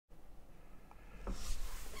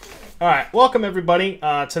Alright, welcome everybody.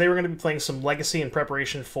 Today we're going to be playing some Legacy in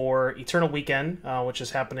preparation for Eternal Weekend, which is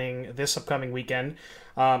happening this upcoming weekend.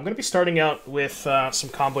 I'm going to be starting out with some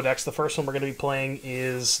combo decks. The first one we're going to be playing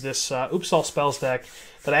is this Oops All Spells deck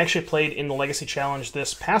that I actually played in the Legacy Challenge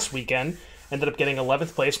this past weekend. Ended up getting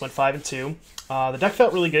 11th place, went 5-2. The deck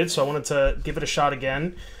felt really good, so I wanted to give it a shot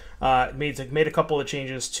again. Made a couple of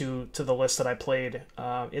changes to the list that I played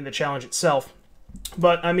in the challenge itself.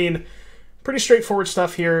 But, I mean, pretty straightforward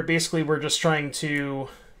stuff here. Basically, we're just trying to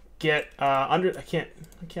get Can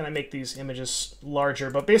I make these images larger?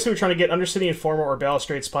 But basically, we're trying to get Undercity Informer or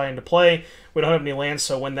Balustrade Spy into play. We don't have any lands,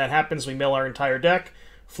 so when that happens, we mill our entire deck,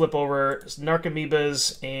 flip over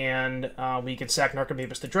Narcomoebas, and we can sack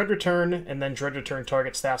Narcomoebas to Dread Return, and then Dread Return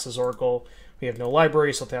targets Thassa's Oracle. We have no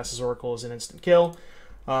library, so Thassa's Oracle is an instant kill.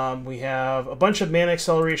 We have a bunch of mana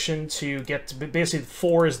acceleration to get to, basically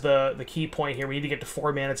 4 is the key point here. We need to get to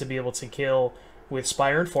 4 mana to be able to kill with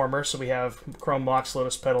Spire Informer. So we have Chrome Mox,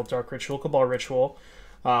 Lotus Petal, Dark Ritual, Cabal Ritual.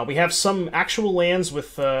 We have some actual lands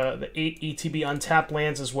with the 8 ETB untapped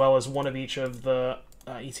lands, as well as one of each of the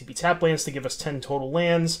ETB tap lands to give us 10 total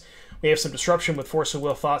lands. We have some Disruption with Force of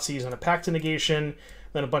Will, Thoughtseize, and a Pact to Negation.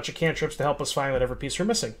 Then a bunch of cantrips to help us find whatever piece we're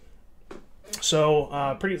missing. So,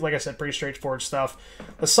 like I said, pretty straightforward stuff.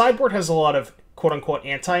 The sideboard has a lot of quote-unquote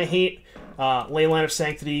anti-hate. Leyline of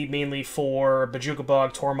Sanctity, mainly for Bojuka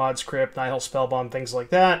Bog, Tormod's Crypt, Nihil Spellbomb, things like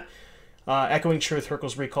that. Echoing Truth,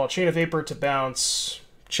 Hurkyl's Recall, Chain of Vapor to bounce,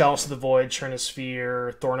 Chalice of the Void,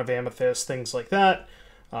 Churnosphere, Thorn of Amethyst, things like that.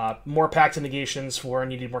 More Pact to Negations for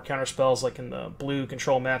when you need more counter spells, like in the blue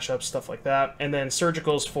control matchups, stuff like that. And then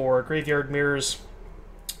Surgicals for Graveyard Mirrors.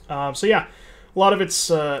 So yeah, a lot of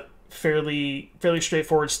it's fairly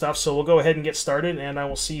straightforward stuff, so we'll go ahead and get started, and I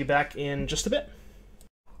will see you back in just a bit.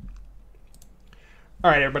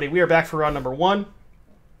 Alright everybody, we are back for round number 1.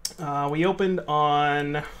 We opened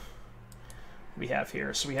on... What do we have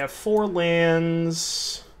here? So we have 4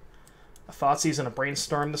 lands, a Thoughtseize, and a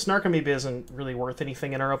Brainstorm. This Narcomoeba isn't really worth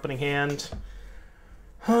anything in our opening hand.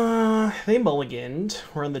 They mulliganed.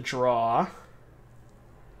 We're on the draw.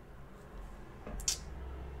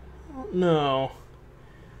 No.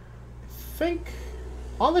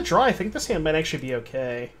 On the draw, I think this hand might actually be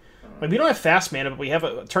okay. Like, we don't have fast mana, but we have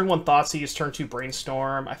a turn 1 Thoughtseize, turn 2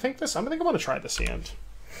 Brainstorm. I think I want to try this hand.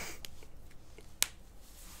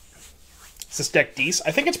 Is this deck decent?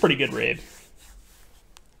 I think it's pretty good, Raid.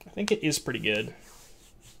 I think it is pretty good.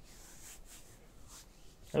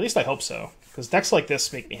 Or at least I hope so, because decks like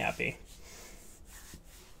this make me happy.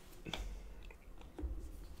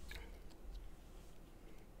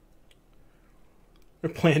 We're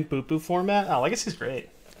playing Boo-Boo format? Oh, Legacy's great.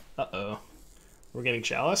 Uh-oh. We're getting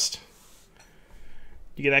Chaliced.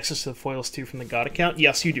 You get access to the foils too from the God account?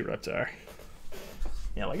 Yes, you do, Reptar.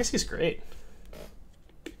 Yeah, Legacy's great.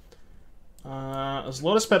 Does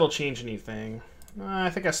Lotus Petal change anything? I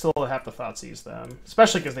think I still have to Thoughtseize them.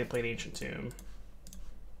 Especially because they played Ancient Tomb.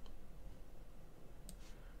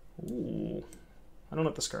 Ooh. I don't know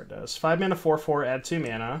what this card does. 5 mana, 4/4, add 2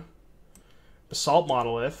 mana. Basalt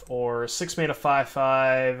Monolith, or 6 mana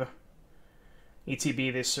 5/5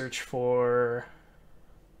 ETB. They search for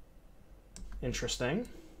interesting.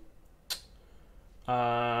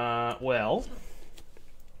 Well,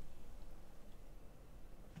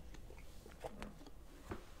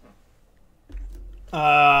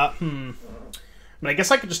 I mean, I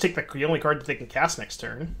guess I could just take the only card that they can cast next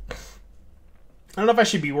turn. I don't know if I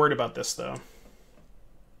should be worried about this though.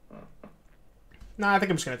 Nah, I think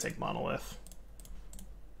I'm just gonna take Monolith.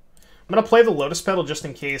 I'm gonna play the Lotus Petal just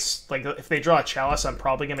in case. Like, if they draw a Chalice, I'm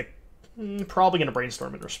probably gonna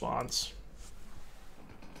Brainstorm in response.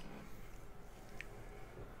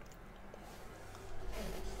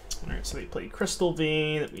 All right, so they played Crystal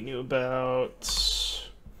Vein that we knew about.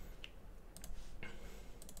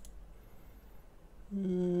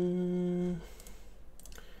 All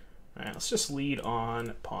right, let's just lead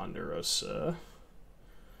on Ponderosa.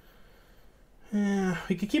 Yeah,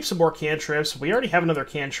 we could keep some more cantrips. We already have another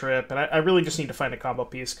cantrip, and I really just need to find a combo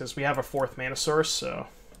piece because we have a 4th mana source, so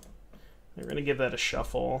we're going to give that a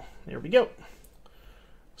shuffle. There we go.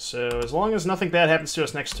 So as long as nothing bad happens to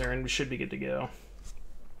us next turn, we should be good to go.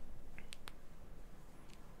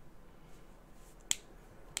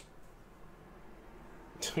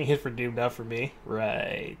 We hit for Doom, not for me.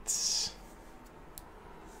 Right.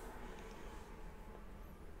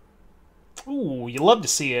 Ooh, you love to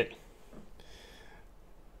see it.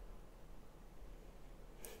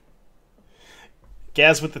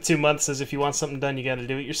 Gaz with the 2 months says if you want something done, you got to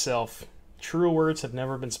do it yourself. Truer words have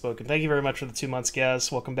never been spoken. Thank you very much for the 2 months, Gaz.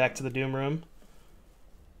 Welcome back to the Doom Room.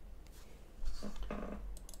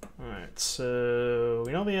 Alright, so So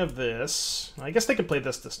we know they have this. I guess they could play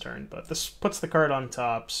this turn, but this puts the card on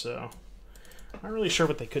top, so not really sure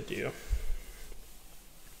what they could do.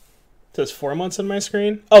 It says 4 months on my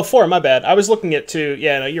screen. Oh, 4, my bad. I was looking at 2.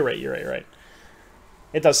 Yeah, no, you're right.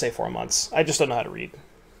 It does say 4 months. I just don't know how to read.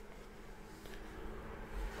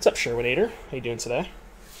 What's up, Sherwinator? How you doing today?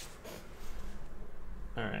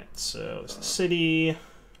 Alright, so this is the city. Are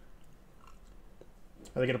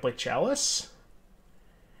they going to play Chalice?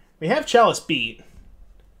 We have Chalice beat,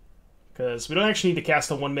 because we don't actually need to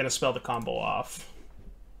cast a 1-mana spell to combo off.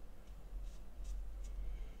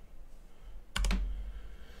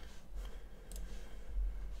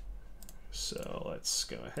 So let's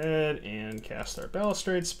go ahead and cast our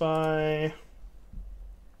Balustrade Spy.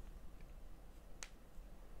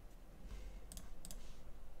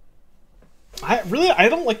 I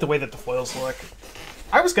don't like the way that the foils look.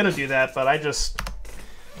 I was gonna do that, but I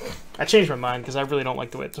changed my mind because I really don't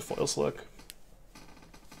like the way the foils look.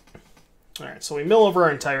 Alright, so we mill over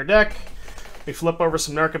our entire deck. We flip over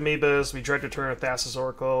some Narcomoebas, we dread return with Thassa's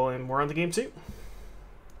Oracle, and we're on to game 2.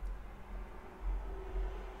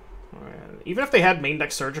 Alright, even if they had main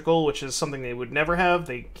deck Surgical, which is something they would never have,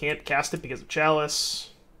 they can't cast it because of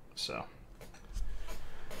Chalice. So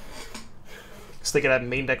they could have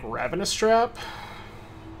main deck Ravenous Trap.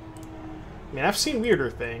 I mean, I've seen weirder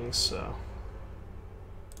things, so.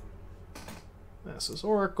 This is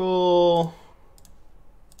Oracle.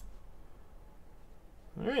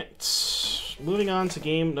 Alright. Moving on to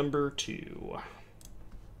game number 2.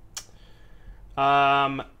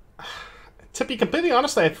 To be completely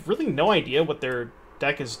honest, I have really no idea what their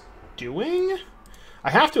deck is doing. I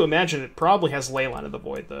have to imagine it probably has Leyline of the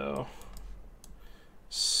Void, though.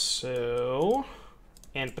 So,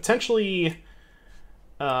 and potentially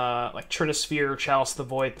like Trinisphere, Chalice of the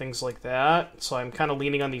Void, things like that. So I'm kind of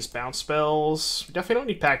leaning on these bounce spells. We definitely don't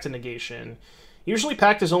need Pact of Negation. Usually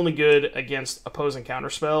Pact is only good against opposing counter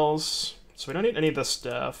spells, so we don't need any of this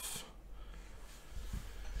stuff.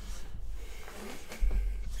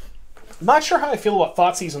 I'm not sure how I feel about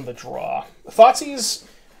Thoughtseize on the draw. Thoughtseize,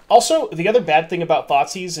 also, the other bad thing about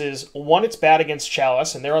Thoughtseize is, 1, it's bad against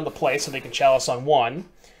Chalice, and they're on the play, so they can Chalice on 1.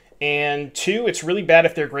 And 2, it's really bad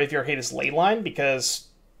if their graveyard hate is Leyline, because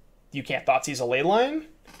you can't Thoughtseize a Leyline.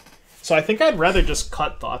 So I think I'd rather just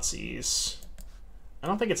cut Thoughtseize. I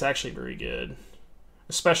don't think it's actually very good,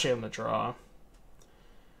 especially on the draw.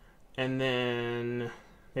 And then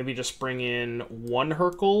maybe just bring in 1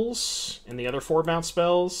 Hercules and the other 4 bounce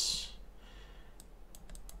spells.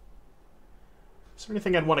 Is there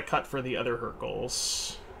anything I'd want to cut for the other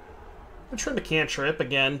Hercules? I'm trying to cantrip.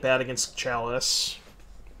 Again, bad against Chalice.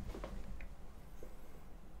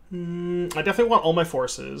 I definitely want all my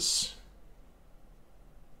forces.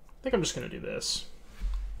 I think I'm just going to do this.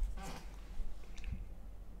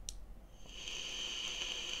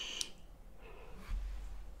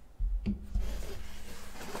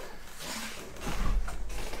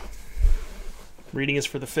 Reading is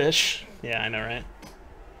for the fish. Yeah, I know, right?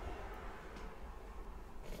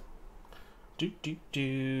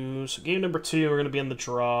 So game number 2, we're going to be on the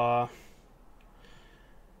draw.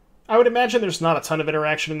 I would imagine there's not a ton of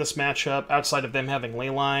interaction in this matchup outside of them having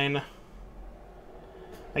Leyline.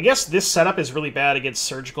 I guess this setup is really bad against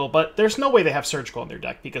Surgical, but there's no way they have Surgical in their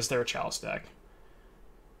deck because they're a Chalice deck.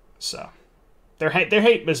 So their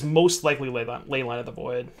hate is most likely Leyline of the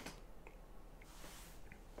Void.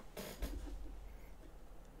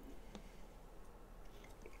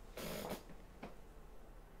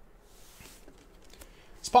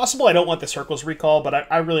 It's possible I don't want this Hercules recall, but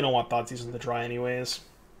I really don't want Thoughtseize in the draw anyways.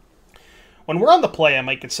 When we're on the play, I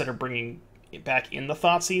might consider bringing it back in the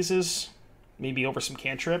Thoughtseizes, maybe over some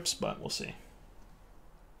cantrips, but we'll see.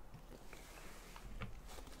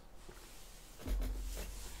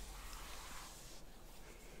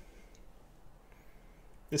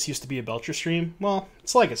 This used to be a Belcher stream. Well,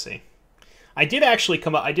 it's Legacy. I did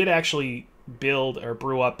actually build or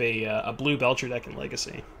brew up a blue Belcher deck in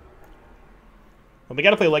Legacy. But we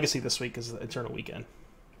got to play Legacy this week because it's Eternal Weekend.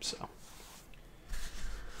 So.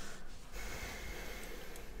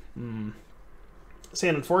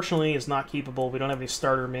 Sand, unfortunately, is not keepable. We don't have any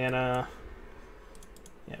starter mana.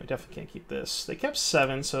 Yeah, we definitely can't keep this. They kept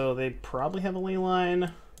 7, so they probably have a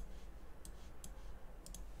Leyline.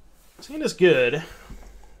 Sand is good. I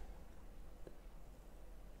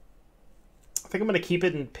think I'm going to keep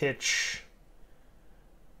it and pitch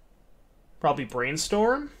probably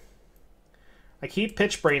Brainstorm. I keep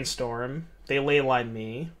pitch Brainstorm. They Leyline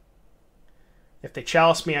me. If they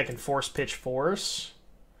Chalice me, I can force pitch Force.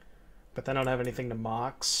 But then I don't have anything to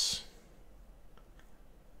Mox.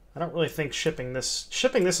 I don't really think shipping this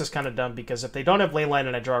is kind of dumb because if they don't have Leyline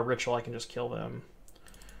and I draw a Ritual, I can just kill them.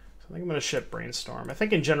 I think I'm going to ship Brainstorm. I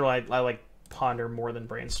think in general I like Ponder more than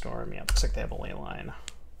Brainstorm. Yeah, looks like they have a Leyline.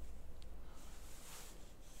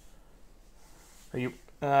 Are you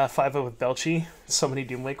 5-0 with Belchi? So many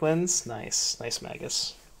Doomwake wins? Nice. Nice,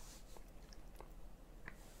 Magus.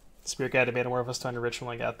 Spirit Guide made more of us to enrich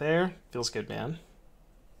when I got there. Feels good, man.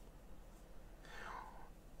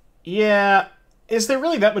 Yeah. Is there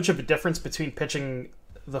really that much of a difference between pitching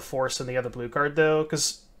the Force and the other blue card, though?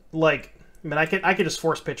 Because, like, I mean, I could just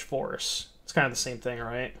Force pitch Force. It's kind of the same thing,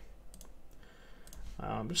 right?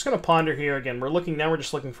 I'm just going to Ponder here. Again, we're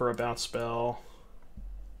just looking for a bounce spell.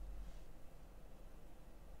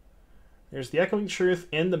 There's the Echoing Truth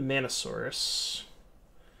and the Manosaurus.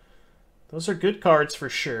 Those are good cards for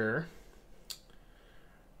sure.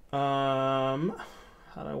 How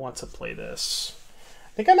do I want to play this?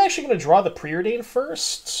 I think I'm actually going to draw the Preordain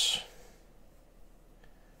first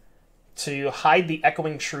to hide the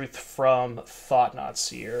Echoing Truth from Thought-Knot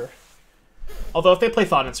Seer. Although if they play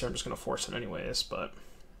Thought-Knot Seer, I'm just going to force it anyways, but...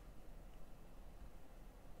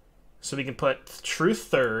 So we can put Truth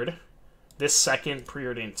third, this second,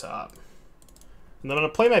 Preordain top. And then I'm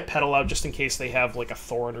going to play my Petal out just in case they have, like, a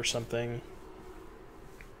Thorn or something.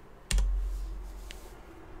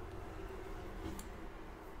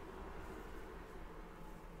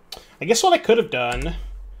 I guess what I could have done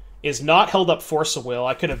is not held up Force of Will.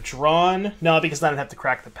 I could have drawn... No, because then I'd have to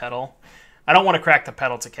crack the Petal. I don't want to crack the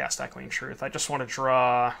Petal to cast Echoing Truth. I just want to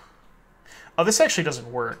draw... Oh, this actually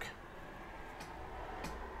doesn't work.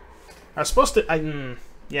 I was supposed to...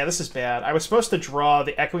 Yeah, this is bad. I was supposed to draw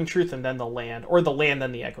the Echoing Truth and then the land. Or the land,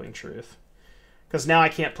 then the Echoing Truth. Because now I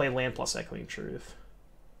can't play land plus Echoing Truth.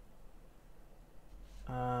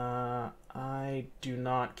 I do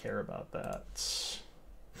not care about that.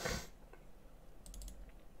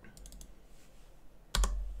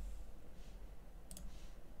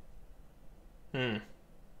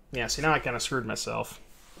 Yeah, see, now I kind of screwed myself.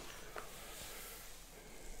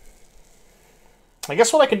 I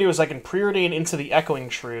guess what I can do is I can Preordain into the Echoing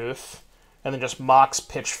Truth, and then just Mox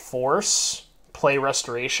pitch Force, play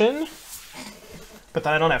Restoration, but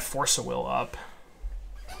then I don't have Force of Will up.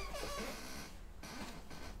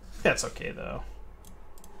 That's okay, though.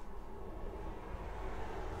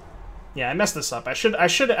 Yeah, I messed this up. I should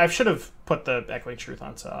have put the Echoing Truth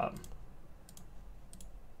on top.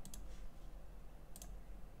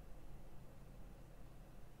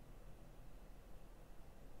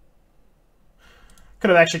 Could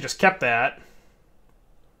have actually just kept that.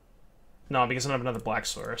 No, because I don't have another black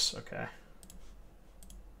source. Okay. I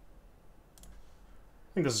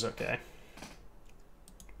think this is okay.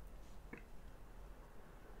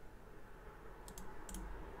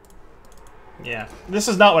 Yeah, this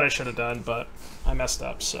is not what I should have done, but I messed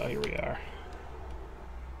up, so here we are.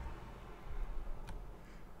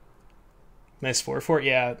 Nice 4/4.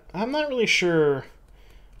 Yeah, I'm not really sure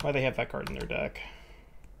why they have that card in their deck.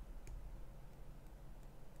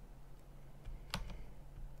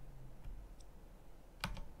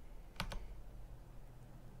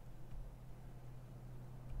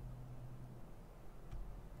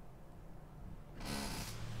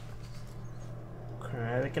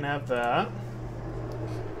 Okay, they can have that.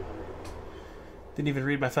 Didn't even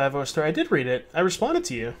read my 5-0 story. I did read it. I responded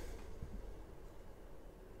to you.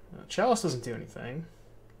 Chalice doesn't do anything.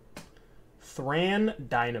 Thran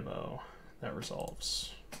Dynamo. That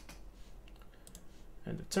resolves.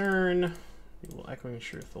 End of turn. We will Echoing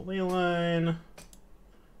Truth the Leyline.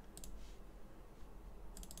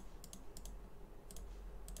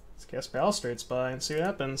 Let's cast Balustrade Spy and see what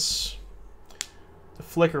happens. The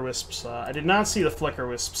Flicker Wisp spot. I did not see the Flicker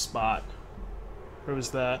Wisp spot. Where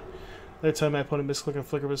was that? Every time my opponent misclick on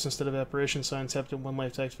Flicker Wisp instead of Apparition Sign, tapped at 1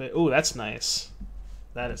 life to activate. Oh, that's nice.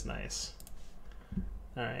 That is nice.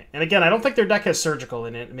 Alright. And again, I don't think their deck has Surgical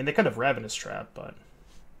in it. I mean, they could have Ravenous Trap, but...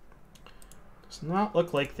 does not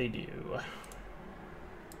look like they do.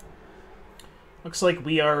 Looks like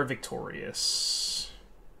we are victorious.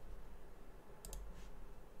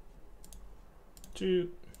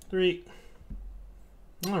 2, 3.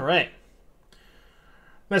 Alright.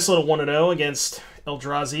 Nice little 1-0 against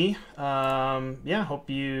Eldrazi. Yeah, hope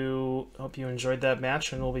you enjoyed that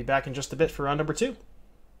match, and we'll be back in just a bit for round number 2.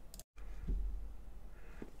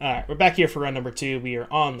 Alright, we're back here for round number 2. We are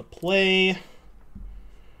on the play.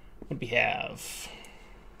 What do we have?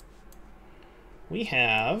 We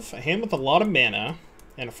have a hand with a lot of mana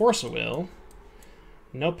and a Force of Will.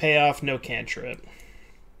 No payoff, no cantrip.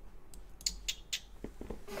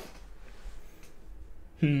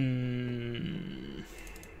 I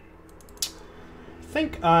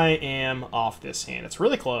think I am off this hand. It's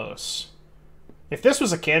really close. If this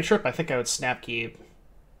was a cantrip, I think I would Snap Keep.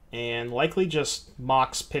 And likely just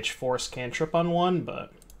Mox Pitch Force cantrip on one,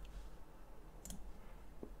 but...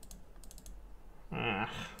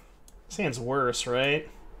 this hand's worse, right?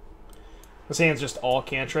 This hand's just all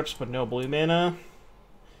cantrips, but no blue mana.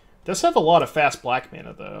 Does have a lot of fast black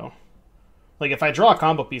mana, though. Like, if I draw a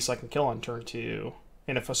combo piece, I can kill on turn 2.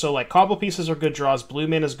 And if so, like, combo pieces are good draws, blue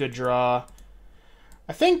mana's good draw.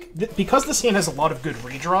 I think, because this hand has a lot of good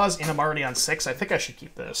redraws, and I'm already on 6, I think I should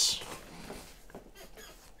keep this.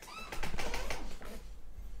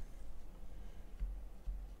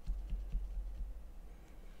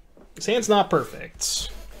 This hand's not perfect,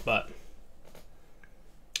 but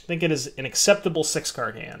I think it is an acceptable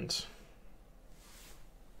 6-card hand.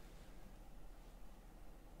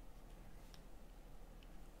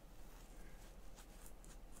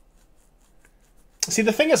 See,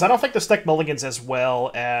 the thing is, I don't think this deck mulligans as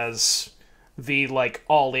well as the, like,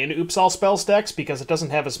 all-in Oops All Spells decks, because it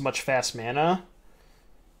doesn't have as much fast mana.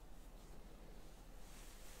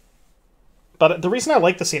 But the reason I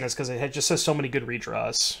like this hand is because it just has so many good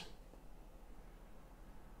redraws.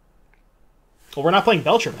 Well, we're not playing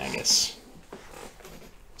Belcher Magus.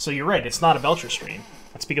 So you're right, it's not a Belcher stream.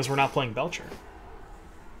 That's because we're not playing Belcher.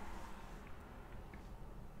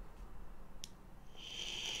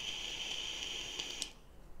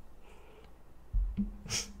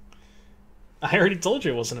 I already told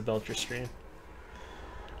you it wasn't a Belcher stream.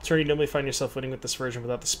 Turn, you normally find yourself winning with this version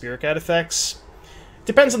without the Spirit Guide effects.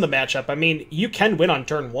 Depends on the matchup. I mean, you can win on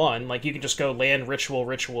turn 1. Like, you can just go land, ritual,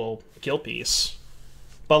 ritual, kill piece.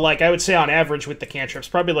 But, like, I would say on average with the cantrips,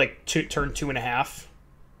 probably, like, turn 2.5.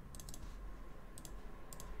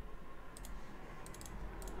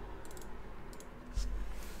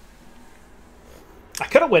 I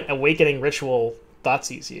could have went Awakening Ritual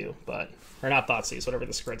Thoughtseize you, but... Or not Thoughtseize, whatever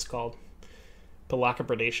this card's called. Pelaka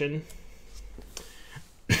Predation.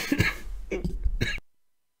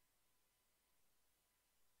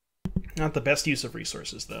 Not the best use of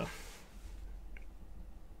resources, though.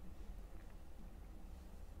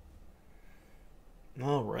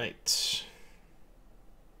 All right. Let's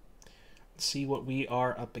see what we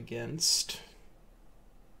are up against.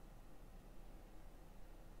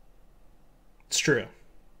 It's true.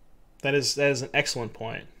 That is an excellent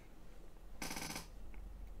point.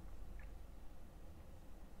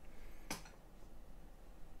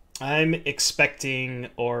 I'm expecting,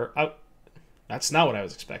 or... that's not what I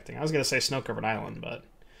was expecting. I was going to say Snow-Covered Island, but...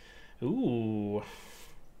 Ooh.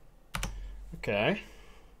 Okay.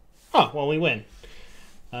 Oh, well, we win.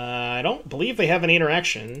 I don't believe they have any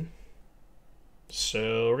interaction,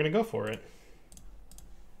 so we're going to go for it.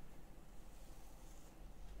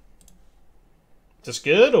 Is this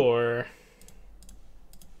good, or...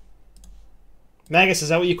 Magus, is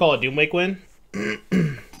that what you call a Doomwake win?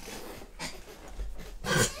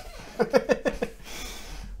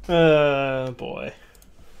 Boy.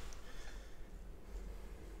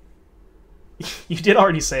 You did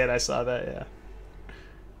already say it, I saw that, yeah.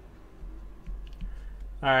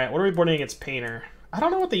 Alright, what are we boarding against Painter? I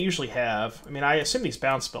don't know what they usually have. I mean, I assume these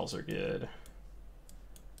bounce spells are good.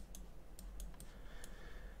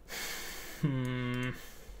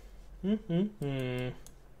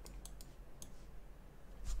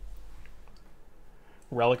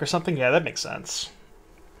 Relic or something? Yeah, that makes sense.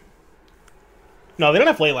 No, they don't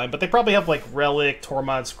have Leyline, but they probably have, like, Relic,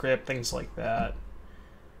 Tormod's Crypt, things like that.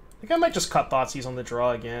 I think I might just cut Thoughtseize on the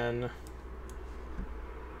draw again.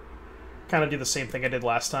 Kind of do the same thing I did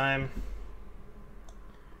last time.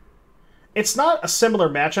 It's not a similar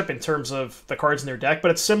matchup in terms of the cards in their deck,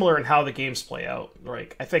 but it's similar in how the games play out.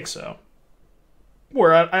 Like, I think so.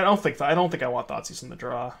 Where I don't think I want Thoughtseize in the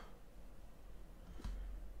draw.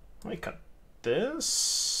 Let me cut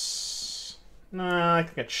this. Nah, I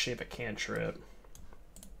think I'd shape a cantrip.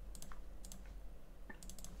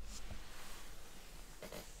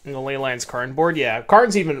 And the Leyline's Karn board? Yeah,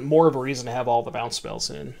 Karn's even more of a reason to have all the bounce spells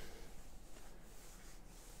in.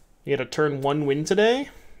 You had a turn 1 win today?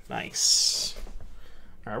 Nice.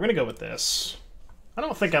 Alright, we're going to go with this. I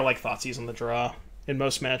don't think I like Thoughtseize on the draw in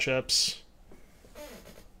most matchups.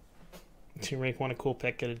 2 rank 1, a cool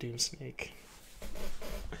pick, get a Doom Snake.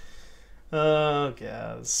 Oh,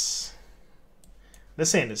 guys.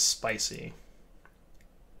 This hand is spicy.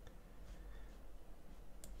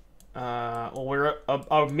 Well, we're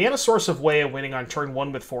a mana source of way of winning on turn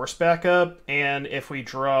 1 with Force backup, and if we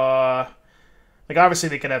draw... Like, obviously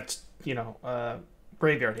they could have, you know,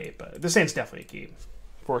 Graveyard Hate, but this hand's definitely a keep.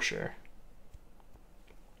 For sure.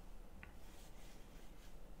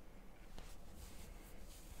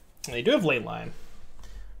 They do have Leyline.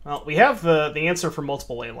 Well, we have the answer for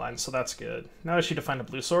multiple Leylines, so that's good. Now I just need to find a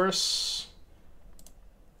blue source.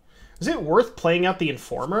 Is it worth playing out the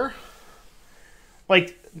Informer?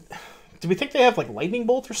 Like, do we think they have, like, Lightning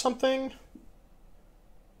Bolt or something?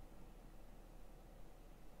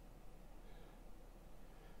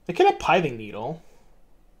 They could have Pithing Needle.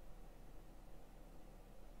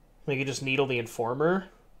 They could just Needle the Informer.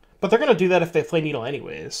 But they're going to do that if they play Needle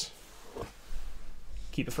anyways.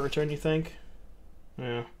 Keep it for a turn, you think?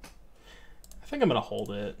 Yeah. I think I'm going to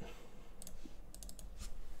hold it.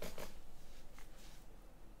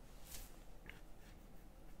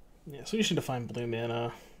 Yeah, so you should define blue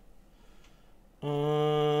mana.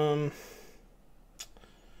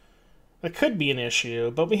 That could be an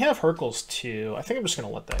issue, but we have Hercules too. I think I'm just going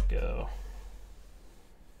to let that go.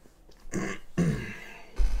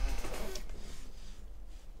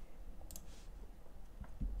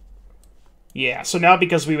 Yeah, so now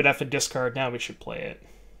because we would have to discard, now we should play it.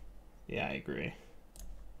 Yeah, I agree.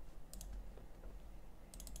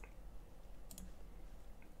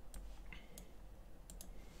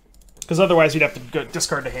 Because otherwise you'd have to go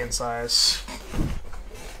discard the hand size.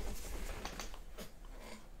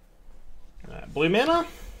 Blue mana?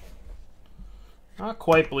 Not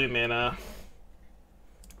quite blue mana.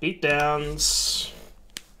 Beatdowns.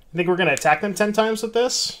 I think we're going to attack them 10 times with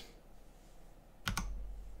this.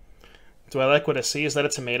 Do I like what I see? Is that a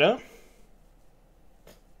tomato?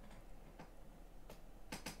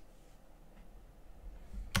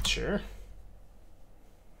 Sure.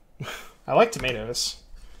 I like tomatoes.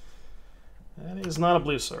 That is not a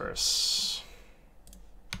blue source.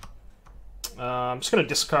 I'm just going to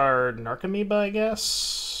discard Narcomoeba, I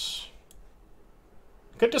guess.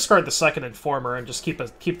 Could discard the second Informer and just keep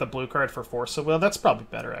the blue card for Force of Will. That's probably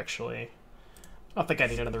better, actually. I don't think I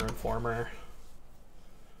need another Informer.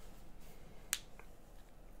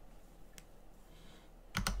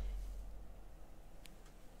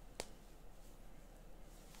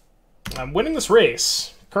 I'm winning this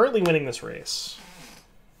race. Currently winning this race.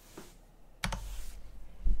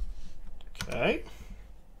 Okay.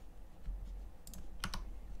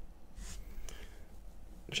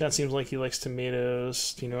 Chad seems like he likes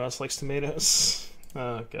tomatoes. Do you know who else likes tomatoes?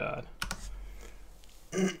 Oh, God.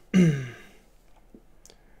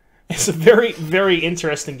 It's a very, very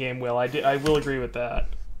interesting game, Will. I will agree with that.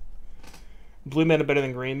 Blue mana better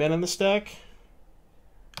than green mana in this deck?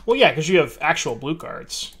 Well, yeah, because you have actual blue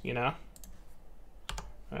cards, you know?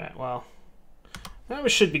 Alright, well. That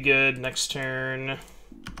should be good next turn.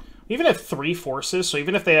 We even have 3 forces, so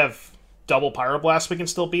even if they have double Pyroblast, we can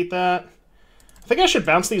still beat that. I think I should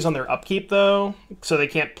bounce these on their upkeep, though, so they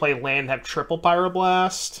can't play land and have triple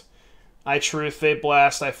Pyroblast. I Truth, they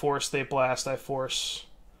blast, I Force, they blast, I Force.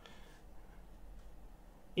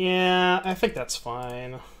 Yeah, I think that's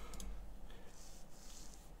fine.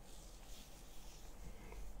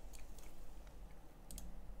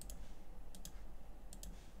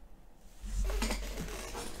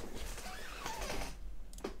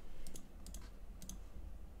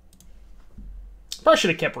 Probably should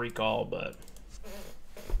have kept Recall, but...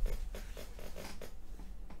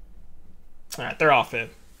 Alright, they're off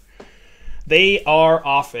it. They are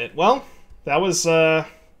off it. Well, that was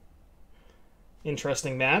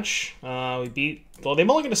interesting match. We beat... Well, they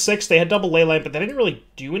mulliganed to 6. They had double Leyline, but they didn't really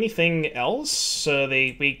do anything else. So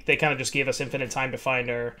they kind of just gave us infinite time to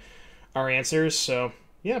find our answers. So,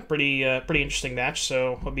 yeah, pretty interesting match.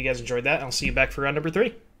 So, hope you guys enjoyed that. I'll see you back for round number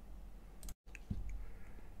 3.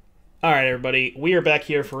 Alright, everybody, we are back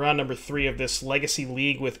here for round number 3 of this Legacy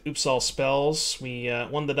League with Oops All Spells. We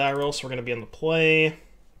won the die roll, so we're going to be on the play.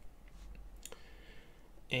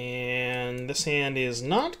 And this hand is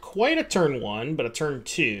not quite a turn 1, but a turn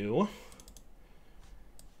 2.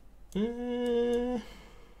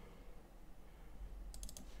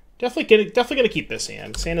 Definitely going to keep this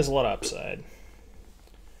hand. This hand has a lot of upside.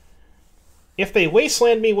 If they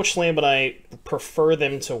Wasteland me, which land would I prefer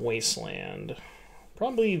them to Wasteland?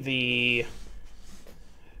 Probably the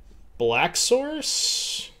black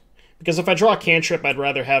source, because if I draw a cantrip, I'd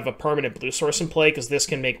rather have a permanent blue source in play, because this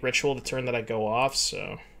can make Ritual the turn that I go off,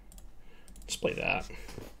 so let's play that.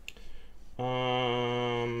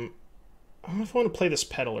 I don't know if I want to play this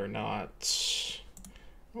Petal or not.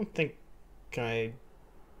 I don't think I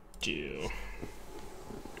do.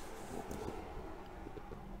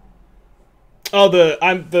 Oh,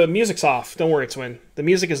 the music's off. Don't worry, Twin. The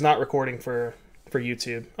music is not recording for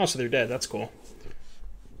YouTube. Oh, so they're dead. That's cool.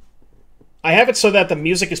 I have it so that the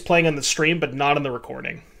music is playing on the stream, but not on the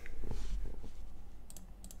recording.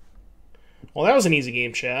 Well, that was an easy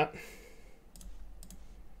game, chat.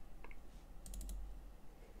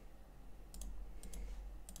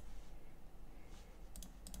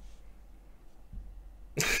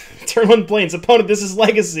 Turn 1 Plains. Opponent, this is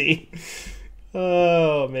Legacy.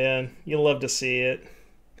 Oh, man. You love to see it.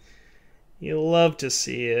 You love to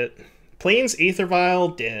see it. Plains Aether Vial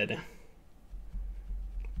dead.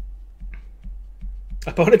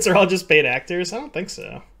 Opponents are all just paid actors? I don't think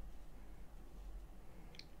so.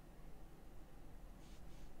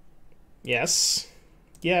 Yes.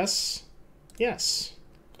 Yes. Yes.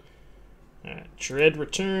 Alright, Dread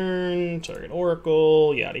return, target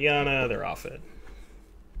Oracle, yada yada, they're off it.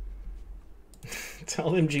 Tell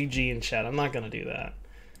them GG in chat, I'm not gonna do that.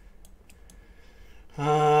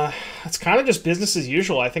 It's kind of just business as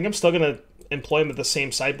usual. I think I'm still gonna employ the same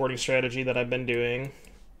sideboarding strategy that I've been doing.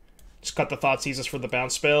 Just cut the Thoughtseizes for the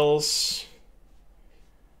bounce spells.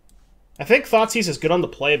 I think Thoughtseize is good on the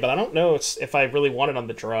play, but I don't know if I really want it on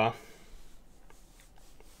the draw.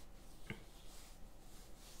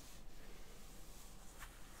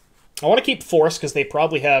 I want to keep Force because they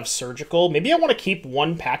probably have Surgical. Maybe I want to keep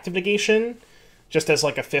one Pact of Negation just as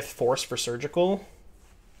like a 5th Force for Surgical.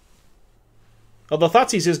 Although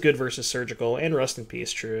Thoughtseize is good versus Surgical, and Rest in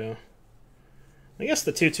Peace, true. I guess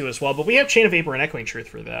the 2/2 as well, but we have Chain of Vapor and Echoing Truth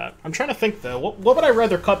for that. I'm trying to think, though. What would I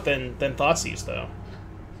rather cut than Thoughtseize, though?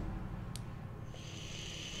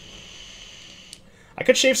 I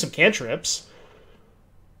could shave some cantrips.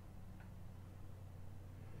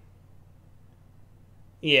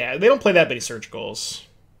 Yeah, they don't play that many Surgicals.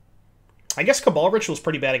 I guess Cabal Ritual is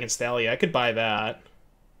pretty bad against Thalia. I could buy that.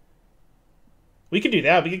 We could do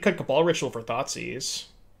that. We could cut Cabal Ritual for Thoughtseize.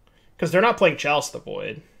 Because they're not playing Chalice of the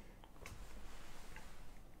Void.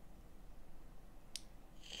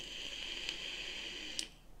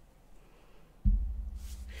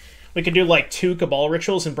 We could do like 2 Cabal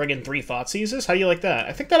Rituals and bring in 3 Thoughtseizes. How do you like that?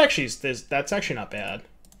 I think that actually that's actually not bad.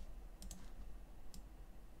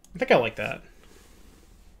 I think I like that.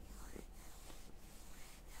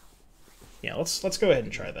 Yeah, let's go ahead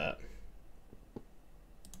and try that.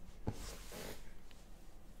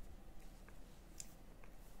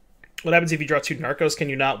 What happens if you draw 2 Narcos? Can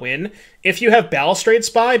you not win? If you have Balustrade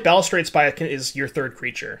Spy is your 3rd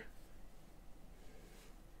creature.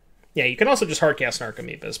 Yeah, you can also just hardcast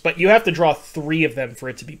Narcomoebas, but you have to draw 3 of them for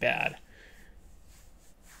it to be bad.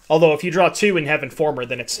 Although if you draw 2 and have Informer,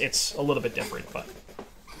 then it's a little bit different. But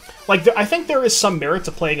like, I think there is some merit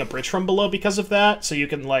to playing a Bridge from Below because of that. So you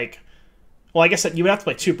can like, well, I guess that you would have to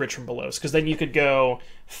play 2 Bridge from Belows because then you could go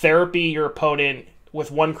Therapy your opponent with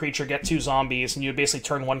 1 creature, get 2 zombies, and you would basically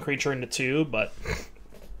turn 1 creature into 2. But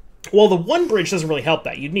well, the 1 bridge doesn't really help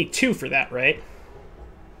that. You'd need 2 for that, right?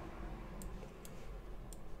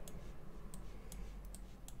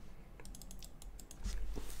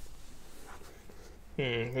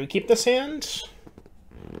 Do we keep this hand?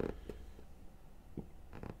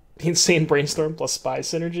 Insane Brainstorm plus Spy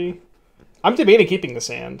synergy. I'm debating keeping this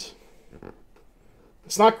hand.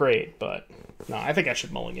 It's not great, but no, I think I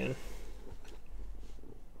should mulligan.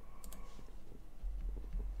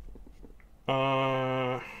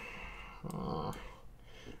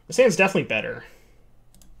 This hand's definitely better.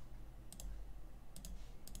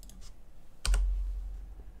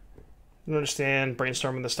 I don't understand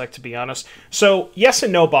Brainstorm in this deck, to be honest. So, yes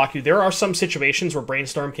and no, Baku. There are some situations where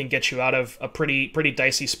Brainstorm can get you out of a pretty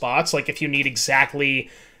dicey spots. Like if you need exactly,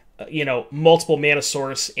 you know, multiple mana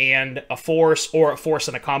source and a force, or a force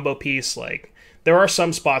and a combo piece. Like there are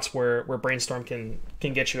some spots where Brainstorm can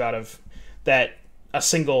get you out of that. A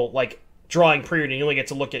single like drawing period, and you only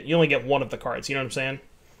get 1 of the cards. You know what I'm saying?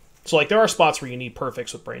 So like there are spots where you need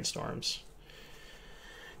perfects with Brainstorms.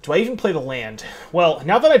 Do I even play the land? Well,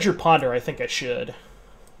 now that I drew Ponder, I think I should.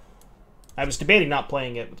 I was debating not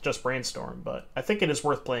playing it with just Brainstorm, but I think it is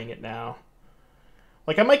worth playing it now.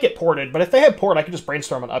 Like, I might get ported, but if they had port, I could just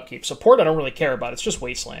Brainstorm on upkeep. So port I don't really care about. It's just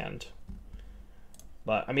Wasteland.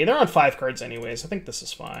 But, I mean, they're on 5 cards anyways. I think this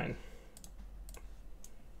is fine.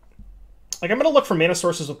 Like, I'm going to look for mana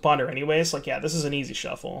sources with Ponder anyways. Like, yeah, this is an easy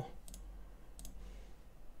shuffle.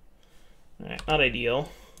 Alright, not ideal.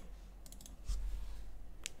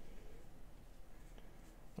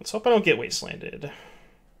 Let's hope I don't get Wastelanded.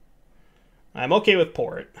 I'm okay with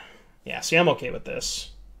port. Yeah, see, I'm okay with this.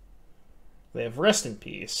 They have Rest in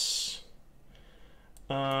Peace.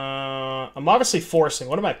 I'm obviously forcing.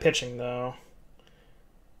 What am I pitching, though?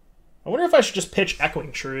 I wonder if I should just pitch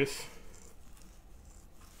Echoing Truth.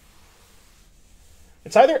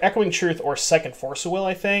 It's either Echoing Truth or second Force of Will,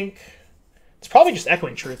 I think. It's probably just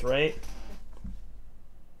Echoing Truth, right?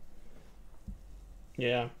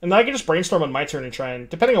 Yeah. And then I can just Brainstorm on my turn and try and...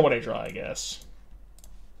 Depending on what I draw, I guess.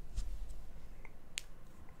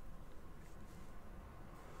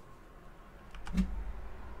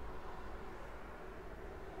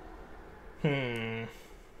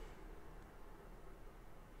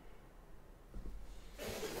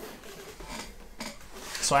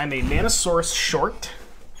 so I'm a mana source short.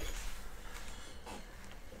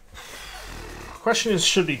 Question is,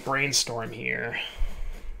 should we brainstorm here?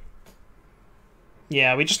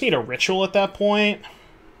 Yeah, we just need a ritual at that point.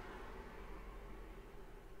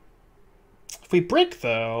 If we brick,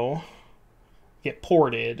 though, get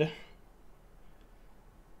ported.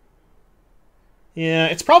 Yeah,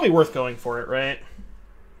 it's probably worth going for it, right?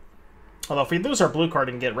 Although if we lose our blue card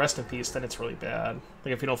and get Rest in Peace, then it's really bad.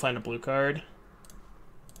 Like if we don't find a blue card.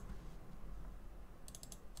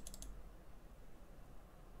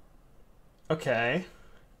 Okay.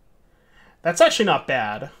 That's actually not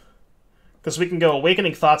bad. Because we can go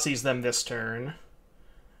Awakening Thoughtseize them this turn,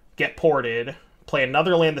 get ported, play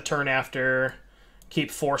another land the turn after,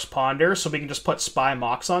 keep Force Ponder, so we can just put Spy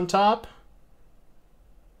Mox on top.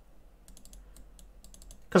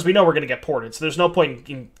 Because we know we're going to get ported, so there's no point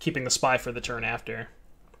in keeping the Spy for the turn after.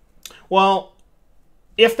 Well,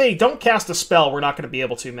 if they don't cast a spell, we're not going to be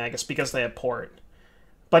able to, Magus, because they have port.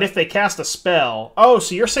 But if they cast a spell... Oh,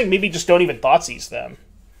 so you're saying maybe just don't even Thoughtseize them.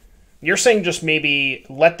 You're saying just maybe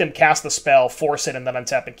let them cast the spell, force it, and then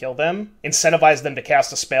untap and kill them? Incentivize them to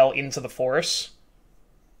cast a spell into the force?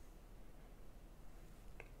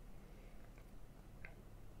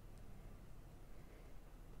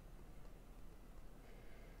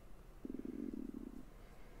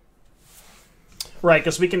 Right,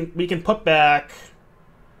 because we can put back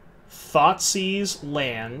Thoughtseize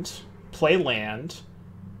land, play land,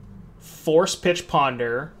 force pitch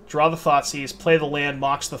ponder, draw the Thoughtseize, play the land,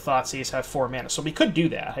 mox the Thoughtseize, have 4 mana. So we could do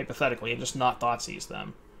that, hypothetically, and just not Thoughtseize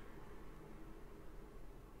them.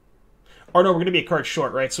 Or no, we're going to be a card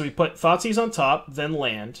short, right? So we put Thoughtseize on top, then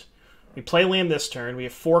land. We play land this turn. We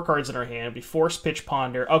have 4 cards in our hand. We force pitch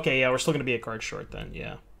ponder. Okay, yeah, we're still going to be a card short then,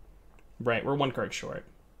 yeah. Right, we're 1 card short.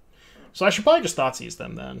 So I should probably just Thoughtseize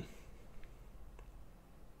them then.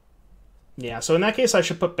 Yeah, so in that case I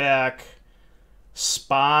should put back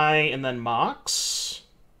Spy and then Mox.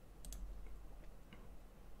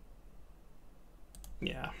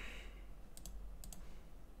 Yeah.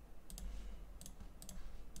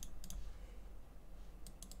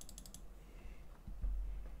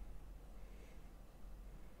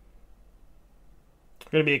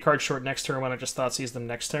 We're going to be a card short next turn when I just Thoughtseize them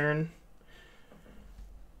next turn.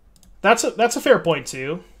 That's a fair point,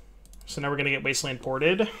 too. So now we're going to get Wasteland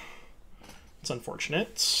ported. It's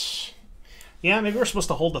unfortunate. Yeah, maybe we're supposed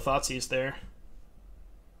to hold the Thoughtseize there.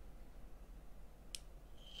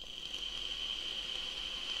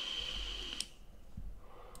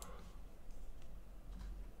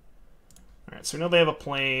 Alright, so we know they have a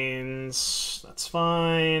Plains. That's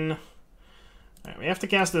fine. Alright, we have to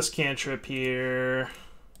cast this cantrip here.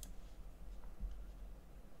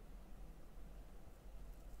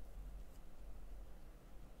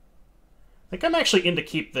 I think I'm actually in to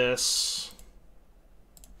keep this.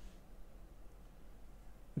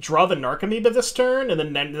 Draw the Narcomoeba this turn,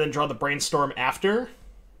 and then draw the Brainstorm after.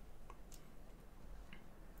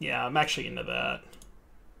 Yeah, I'm actually into that.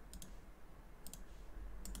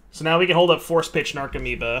 So now we can hold up Force Pitch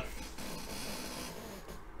Narcomoeba.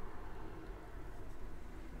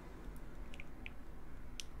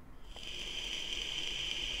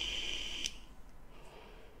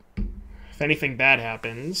 If anything bad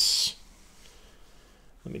happens...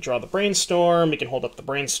 Let me draw the Brainstorm. We can hold up the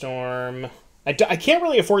Brainstorm. I can't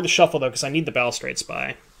really afford the shuffle, though, because I need the Balustrade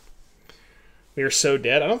Spy. We are so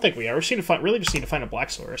dead. I don't think we are. We just need to find, really just need to find a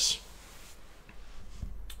black source.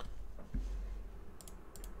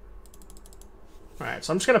 Alright,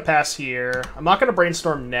 so I'm just going to pass here. I'm not going to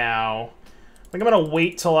Brainstorm now. I think I'm going to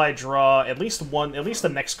wait till I draw at least the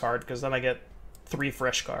next card, because then I get 3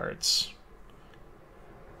 fresh cards.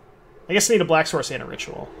 I guess I need a black source and a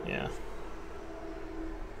ritual. Yeah.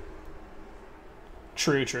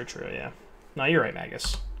 True, yeah. No, you're right,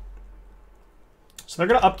 Magus. So they're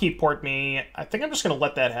going to upkeep port me. I think I'm just going to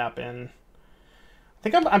let that happen. I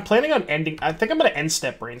think I'm planning on ending... I think I'm going to end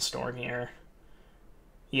step Brainstorm here.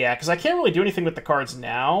 Yeah, because I can't really do anything with the cards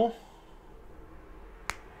now.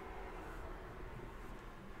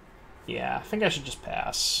 Yeah, I think I should just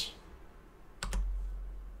pass.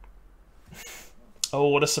 Oh,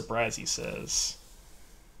 what a surprise, he says.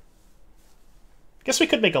 I guess we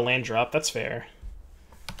could make a land drop. That's fair.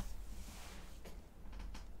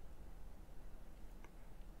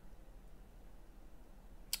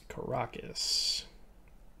 Caracas.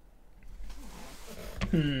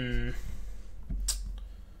 Alright,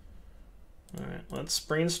 let's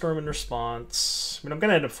Brainstorm in response. I mean, I'm going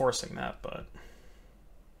to end up forcing that, but...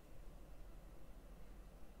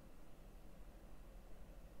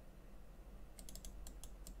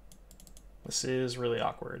 This is really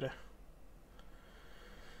awkward.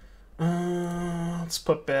 Let's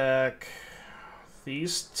put back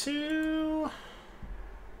these two.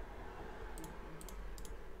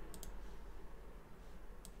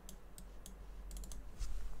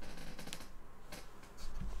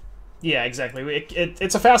 Yeah, exactly.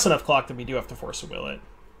 It's a fast enough clock that we do have to force a will it.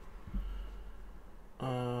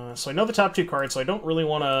 So I know the top two cards, so I don't really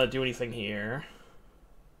want to do anything here.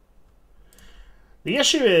 The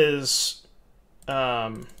issue is,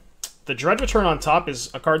 the Dread Return on top is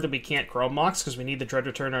a card that we can't Chrome Mox because we need the Dread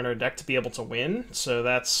Return on our deck to be able to win, so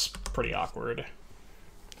that's pretty awkward.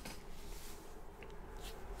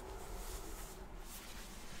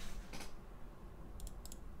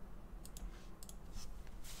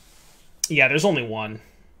 Yeah, there's only one.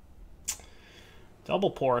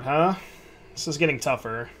 Double port, huh? This is getting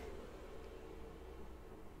tougher.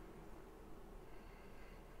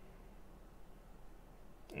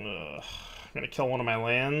 I'm gonna kill one of my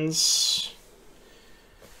lands.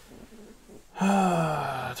 Do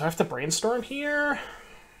I have to brainstorm here?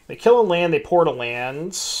 They kill a land, they port a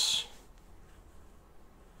land.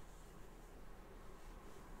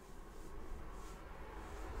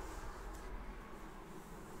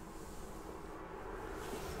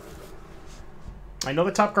 I know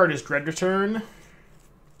the top card is Dread Return.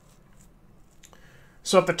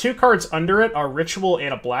 So if the two cards under it are Ritual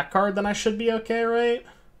and a black card, then I should be okay, right?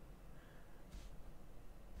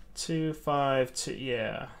 2, 5, 2,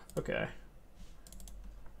 yeah, okay.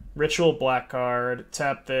 Ritual, black card,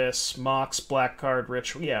 tap this, Mox, black card,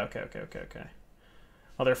 Ritual, yeah, okay.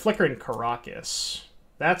 Oh, they're flickering Karakas.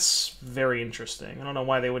 That's very interesting. I don't know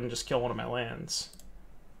why they wouldn't just kill one of my lands.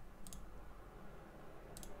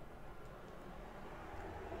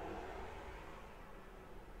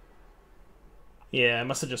 Yeah, I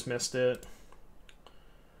must have just missed it.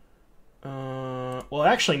 Well,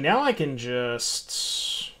 actually, now I can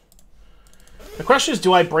just... The question is,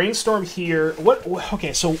 do I brainstorm here?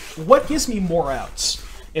 Okay, so what gives me more outs?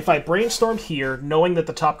 If I brainstorm here, knowing that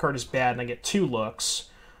the top card is bad and I get 2 looks,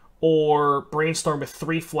 or brainstorm with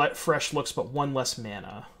 3 fresh looks but 1 less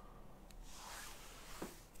mana.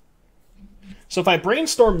 So if I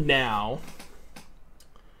brainstorm now,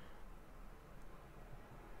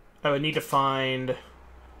 I would need to find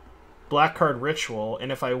black card Ritual,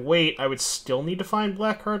 and if I wait, I would still need to find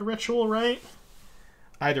black card Ritual, right?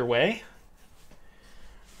 Either way.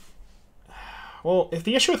 Well, if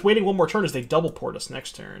the issue with waiting one more turn is they double port us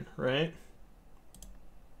next turn, right?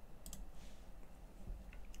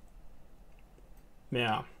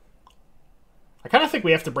 Yeah. I kind of think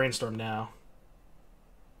we have to brainstorm now.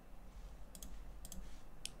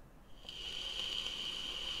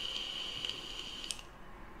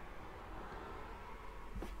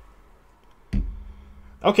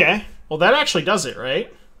 Okay. Well, that actually does it,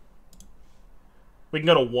 right? We can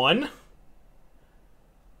go to 1.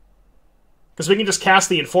 Because we can just cast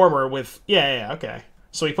the Informer with... Yeah, okay.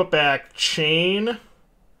 So we put back Chain...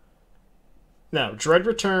 No, Dread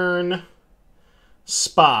Return...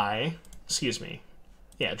 Spy... Excuse me.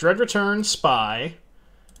 Yeah, Dread Return, Spy...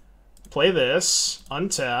 Play this,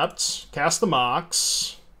 untapped, cast the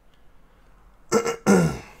Mox...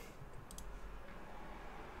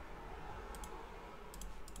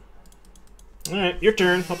 Alright, your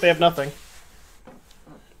turn. Hope they have nothing.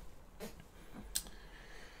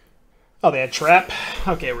 Oh, they had Trap?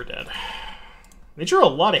 Okay, we're dead. They drew a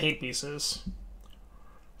lot of hate pieces.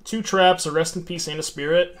 2 traps, a Rest in Peace, and a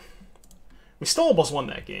Spirit. We still almost won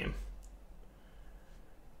that game.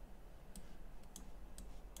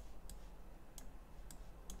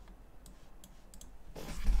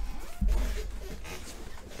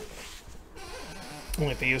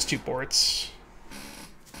 Only if they use 2 ports.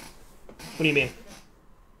 What do you mean?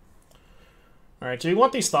 Alright, do we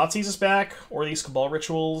want these Thoughtseizes back? Or these Cabal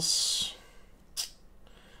Rituals?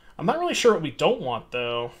 I'm not really sure what we don't want,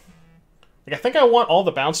 though. Like, I think I want all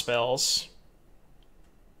the bounce spells.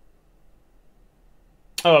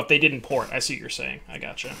 Oh, if they didn't port. I see what you're saying. I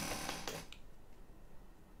gotcha.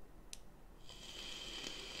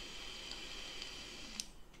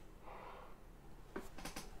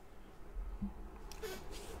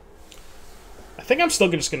 I think I'm still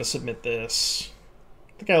just going to submit this.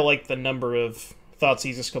 I think I like the number of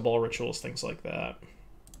Thoughtseizes, Cabal Rituals, things like that.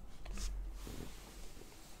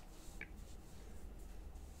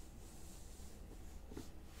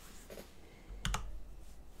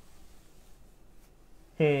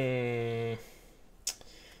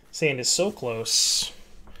 Sand is so close.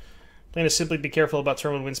 Plan to simply be careful about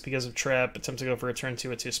turn 1 wins because of Trap. Attempt to go for a turn 2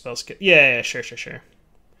 with 2 spells. Yeah, sure. It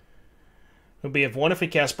would be of 1 if we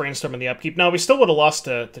cast Brainstorm in the upkeep. No, we still would have lost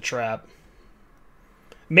to Trap.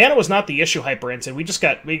 Mana was not the issue, Hyper Ensign. We just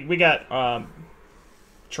got... We got...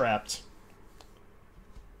 trapped.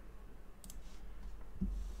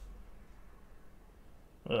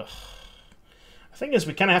 Ugh. The thing is,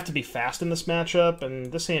 we kind of have to be fast in this matchup,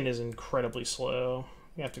 and this hand is incredibly slow.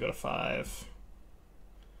 We have to go to 5.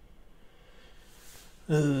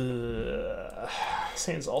 This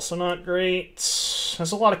hand's also not great.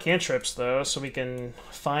 There's a lot of cantrips, though, so we can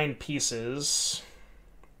find pieces.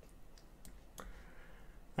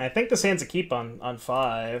 I think this hand's a keep on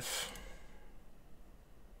 5.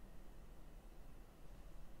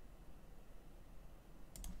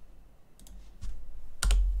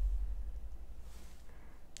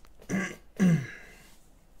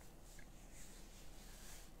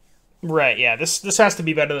 Right, yeah, this has to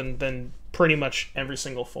be better than pretty much every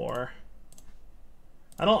single 4.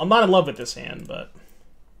 I'm not in love with this hand, but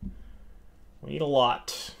we need a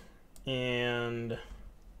lot. And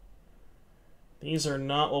these are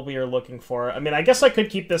not what we are looking for. I mean, I guess I could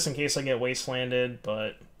keep this in case I get wastelanded,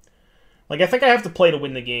 but like I think I have to play to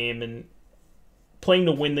win the game, and playing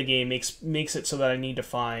to win the game makes it so that I need to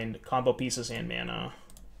find combo pieces and mana.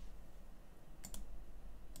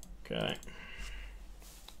 Okay.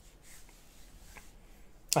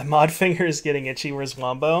 My mod finger is getting itchy. Where's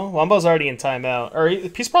Wombo? Wombo's already in timeout. Or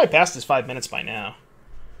he's probably past his 5 minutes by now.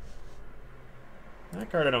 That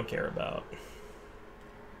card I don't care about.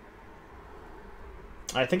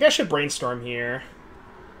 I think I should brainstorm here.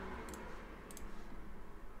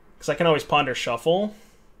 Because I can always ponder shuffle.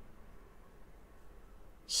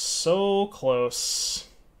 So close.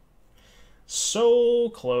 So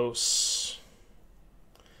close.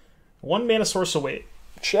 1 mana source away.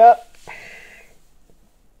 Chat.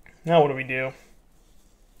 Now what do we do?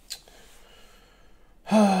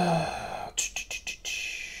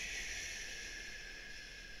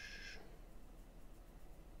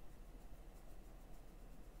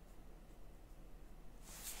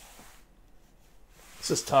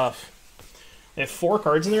 This is tough. They have 4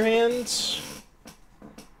 cards in their hands.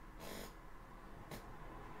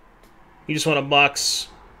 You just want to box,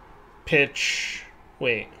 pitch.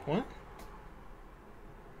 Wait, what?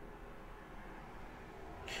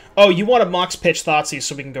 Oh, you want to Mox pitch Thoughtseize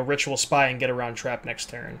so we can go Ritual Spy and get around Trap next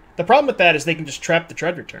turn. The problem with that is they can just trap the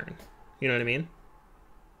Dread Return. You know what I mean?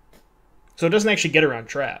 So it doesn't actually get around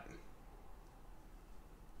Trap.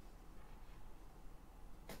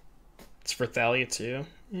 It's for Thalia too.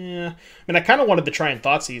 Yeah. I mean, I kind of wanted to try and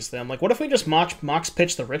Thoughtseize them. Like, what if we just Mox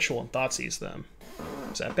pitch the Ritual and Thoughtseize them?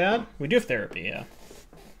 Is that bad? We do have Therapy, yeah.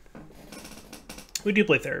 We do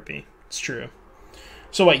play Therapy. It's true.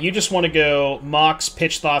 So what, you just want to go Mox,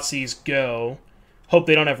 pitch Thoughtseize, go. Hope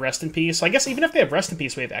they don't have Rest in Peace. I guess even if they have Rest in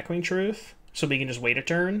Peace, we have Echoing Truth. So we can just wait a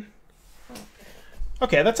turn.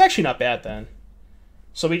 Okay, that's actually not bad then.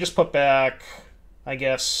 So we just put back, I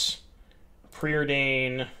guess,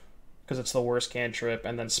 Preordain, because it's the worst cantrip,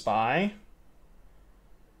 and then Spy.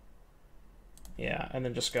 Yeah, and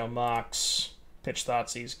then just go Mox, pitch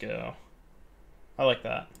Thoughtseize, go. I like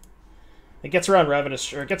that. It gets around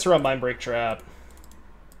Ravenous, or it gets around Mindbreak Trap.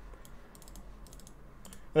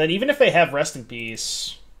 And then even if they have Rest in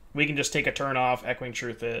Peace, we can just take a turn off, Echoing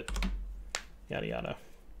Truth it, yada yada.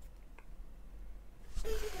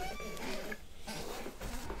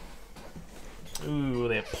 Ooh,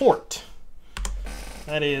 they have Port.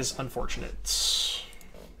 That is unfortunate.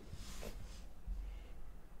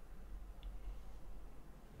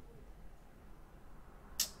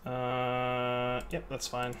 Yep, that's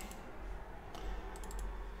fine.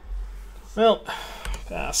 Well,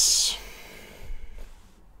 pass.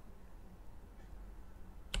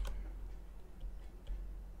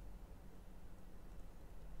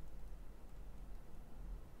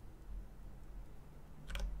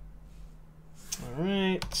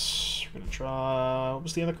 Alright, we're gonna draw. What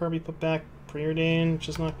was the other card we put back? Preordain, which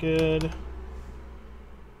is not good.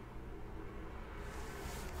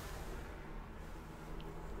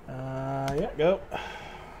 Yeah, go.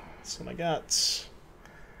 That's what I got.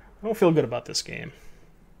 I don't feel good about this game.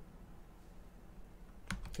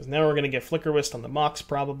 Because now we're gonna get Flickerwisp on the Mox,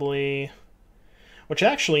 probably. Which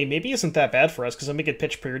actually maybe isn't that bad for us, because then we get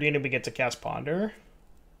pitch Preordain and we get to cast Ponder.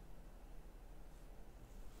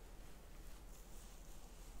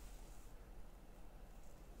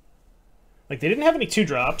 Like, they didn't have any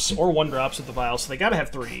 2-drops or 1-drops with the Vial, so they gotta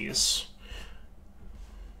have 3s.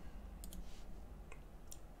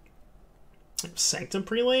 Sanctum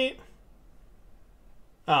Prelate?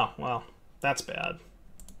 Oh, well, that's bad.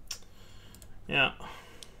 Yeah.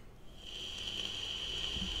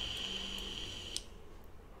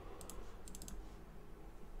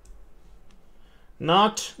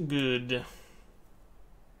 Not good.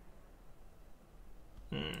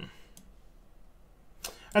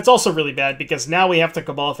 That's also really bad, because now we have to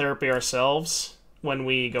Cabal Therapy ourselves when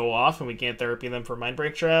we go off, and we can't Therapy them for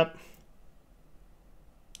Mindbreak Trap.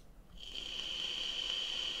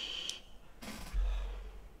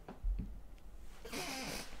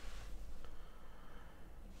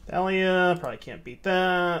 Thalia, probably can't beat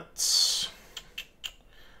that.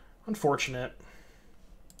 Unfortunate.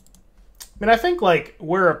 I mean, I think, like,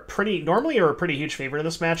 normally we're a pretty huge favorite in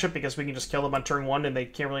this matchup, because we can just kill them on turn 1 and they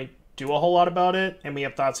can't really do a whole lot about it, and we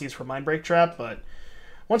have Thoughtseize for Mindbreak Trap, but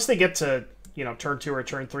once they get to, you know, turn 2 or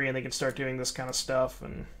turn 3 and they can start doing this kind of stuff,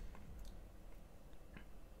 and...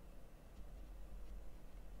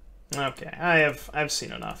 Okay, I've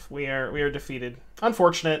seen enough. We are defeated.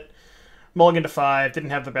 Unfortunate. Mulligan to 5,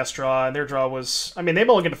 didn't have the best draw, and their draw was... I mean, they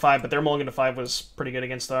mulligan to 5, but their mulligan to 5 was pretty good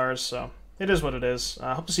against ours, so it is what it is.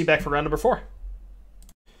 Hope to see you back for round number 4.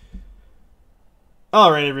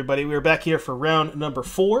 Alright, everybody, we are back here for round number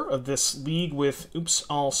 4 of this league with Oops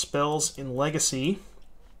All Spells in Legacy.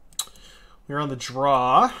 We're on the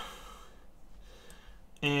draw.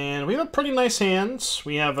 And we have a pretty nice hand.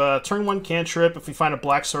 We have a turn 1 cantrip. If we find a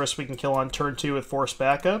black source, we can kill on turn 2 with force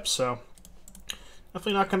backup, so...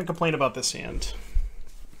 Definitely not going to complain about this hand.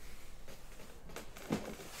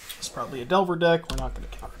 It's probably a Delver deck. We're not going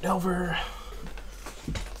to counter Delver.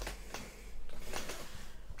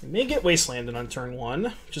 We may get Wastelanded on turn 1,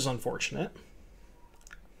 which is unfortunate.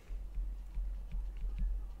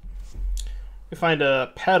 We find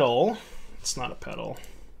a Petal. It's not a Petal.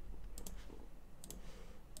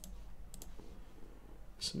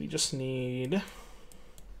 So we just need...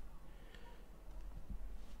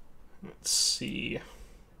 Let's see.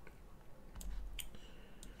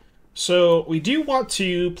 So we do want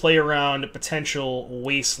to play around potential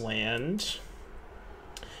Wasteland.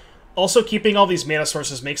 Also, keeping all these mana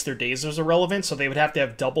sources makes their Dazers irrelevant, so they would have to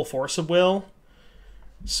have double Force of Will.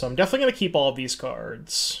 So I'm definitely going to keep all of these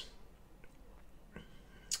cards.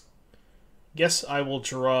 Guess I will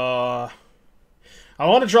draw... I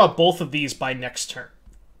want to draw both of these by next turn.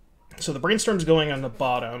 So the Brainstorm's going on the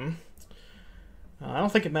bottom. I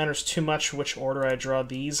don't think it matters too much which order I draw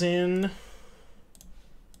these in.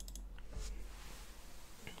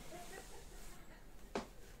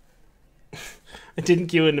 It didn't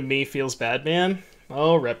queue into me, feels bad, man.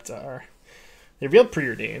 Oh, Reptar. They revealed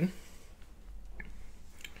Preordain.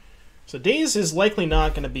 So Daze is likely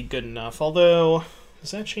not going to be good enough, although,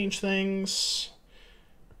 does that change things?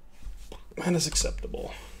 That is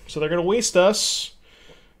acceptable. So they're going to waste us.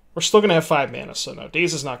 We're still going to have 5 mana, so no,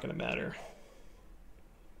 Daze is not going to matter.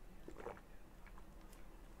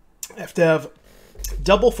 I have to have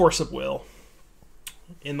double Force of Will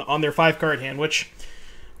on their 5-card hand, which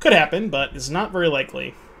could happen, but is not very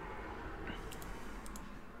likely.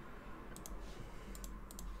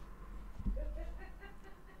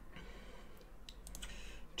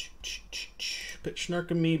 Pitch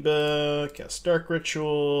Narcomoeba, cast Dark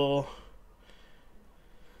Ritual.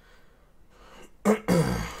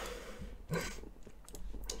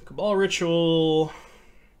 Cabal Ritual.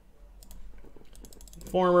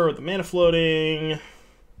 Former with the mana floating.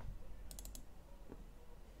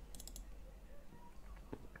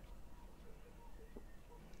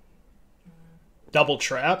 Double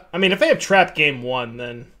trap. I mean, if they have trap game 1,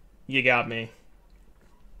 then you got me.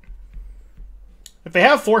 If they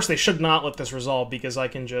have force, they should not let this resolve because I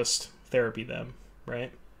can just therapy them,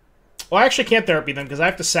 right? Well, I actually can't therapy them because I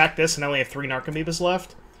have to sack this and I only have 3 Narcomoebas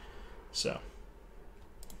left. So.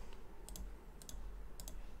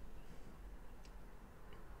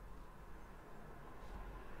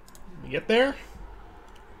 We get there?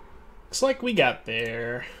 Looks like we got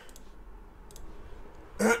there.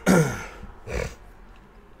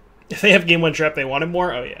 If they have game 1 trap, they wanted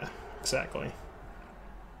more? Oh yeah, exactly.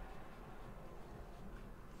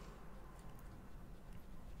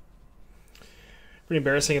 Pretty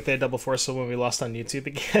embarrassing if they had double force when we lost on YouTube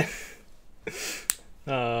again.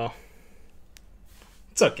 Oh.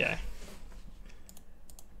 It's okay.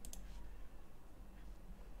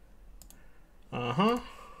 Uh-huh.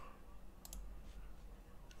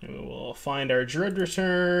 And we will find our Dread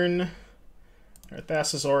Return. Our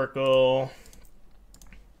Thassa's Oracle.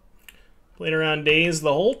 Played around Daze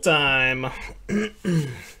the whole time.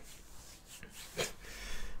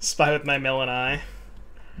 Spy with my melon eye.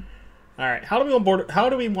 Alright, how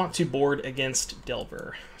do we want to board against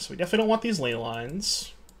Delver? So we definitely don't want these ley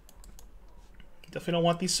lines. Definitely don't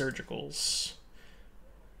want these surgicals.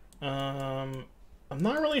 I'm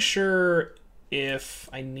not really sure if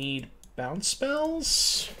I need bounce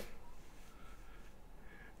spells. I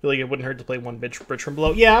feel like it wouldn't hurt to play 1 Bridge from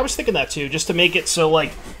Below. Yeah, I was thinking that too, just to make it so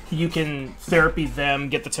like you can therapy them,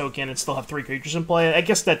 get the token, and still have 3 creatures in play. I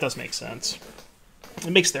guess that does make sense.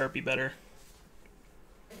 It makes therapy better.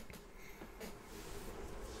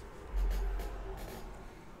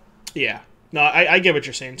 Yeah. No, I get what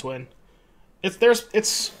you're saying, Twin. There's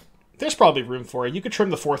probably room for it. You could trim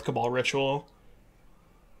the 4th Cabal Ritual.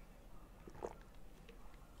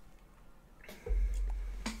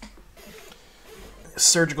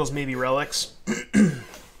 Surgicals, maybe relics.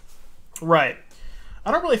 Right.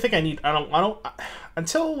 I don't really think I need... I don't...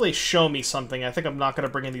 Until they show me something, I think I'm not going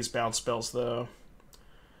to bring in these bounce spells, though.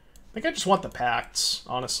 I think I just want the pacts,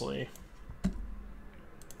 honestly.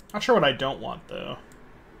 Not sure what I don't want, though.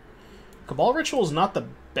 Cabal Ritual is not the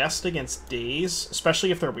best against Daze,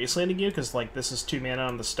 especially if they're wastelanding you, because, like, this is 2 mana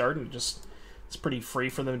on the start, and it's pretty free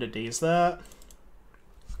for them to Daze that.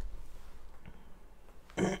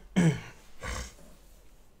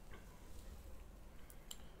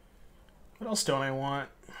 What else don't I want?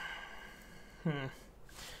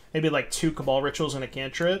 Maybe, like, 2 Cabal Rituals and a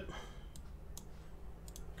cantrip.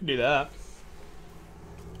 Could do that.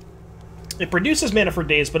 It produces mana for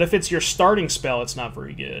Daze, but if it's your starting spell, it's not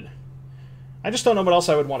very good. I just don't know what else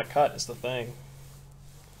I would want to cut, is the thing.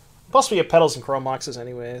 Plus, we have Petals and Chrome Moxes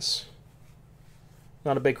anyways.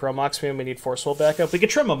 Not a big Chrome Mox fan, we need Forceful backup. We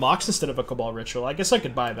could trim a Mox instead of a Cabal Ritual. I guess I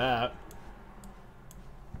could buy that.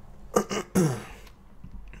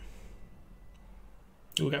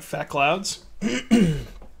 Ooh, we got Fat Clouds. We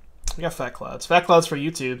got Fat Clouds. Fat Clouds for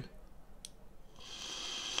YouTube.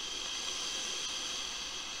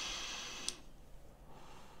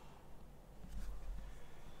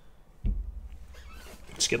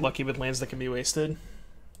 Just get lucky with lands that can be wasted.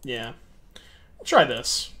 Yeah. I'll try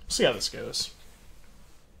this. See how this goes.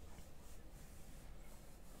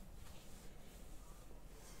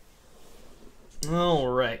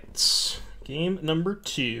 Alright. Game number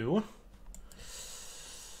 2.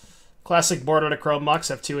 Classic board on a Chrome Mox.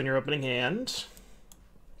 Have 2 in your opening hand.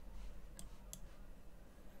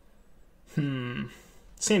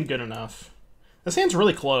 This hand good enough. This hand's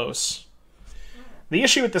really close. The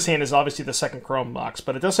issue with this hand is obviously the second Chrome Mox,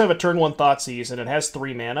 but it does have a turn 1 Thoughtseize, and it has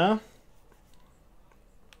 3 mana.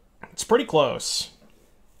 It's pretty close.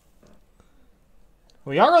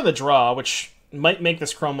 We are on the draw, which might make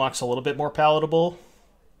this Chrome Mox a little bit more palatable.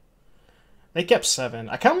 They kept 7.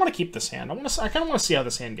 I kind of want to keep this hand. I kind of want to see how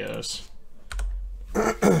this hand goes.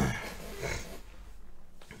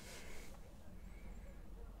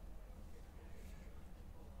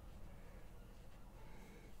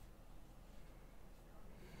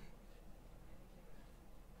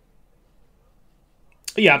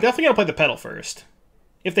 Yeah, I'm definitely going to play the Petal first.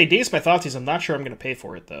 If they Daze my Thoughtseize, I'm not sure I'm going to pay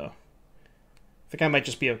for it, though. I think I might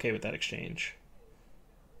just be okay with that exchange.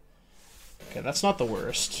 Okay, that's not the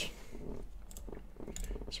worst.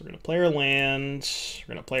 So we're going to play our land.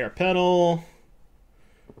 We're going to play our Petal.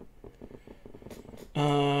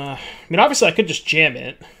 I mean, obviously I could just jam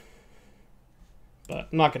it. But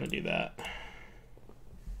I'm not going to do that.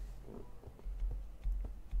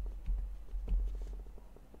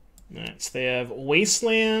 Alright, so they have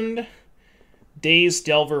Wasteland, Daze,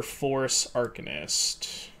 Delver, Force,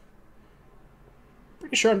 Arcanist.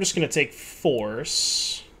 Pretty sure I'm just going to take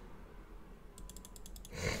Force.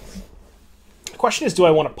 The question is, do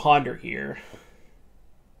I want to Ponder here?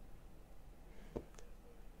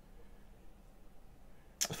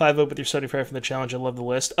 If I vote with your 75 from the challenge, I love the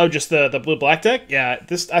list. Oh, just the blue-black deck? Yeah, I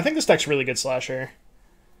think this deck's really good slasher.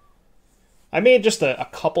 I made just a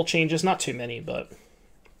couple changes, not too many, but...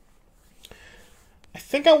 I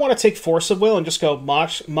think I want to take Force of Will and just go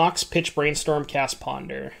Mox, Pitch, Brainstorm, cast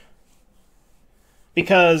Ponder.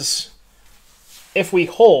 Because if we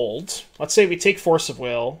hold, let's say we take Force of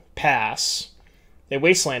Will, pass, they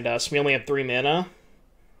Wasteland us, we only have 3 mana.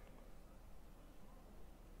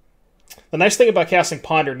 The nice thing about casting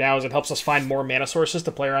Ponder now is it helps us find more mana sources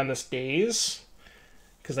to play around this Daze,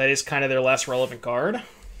 because that is kind of their less relevant card.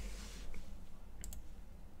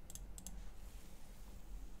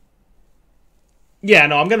 Yeah,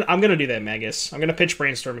 no, I'm gonna do that, Magus. I'm gonna pitch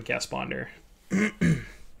Brainstorm and cast Ponder. I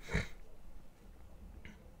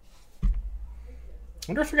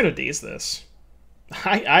wonder if we're gonna Daze this.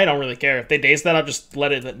 I don't really care. If they Daze that, I'll just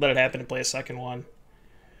let it happen and play a second one.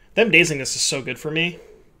 Them Dazing this is so good for me.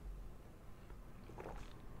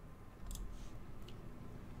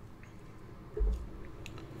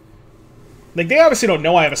 Like, they obviously don't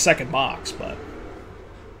know I have a second Mox, but...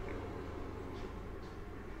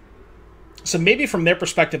 So maybe from their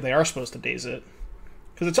perspective, they are supposed to Daze it.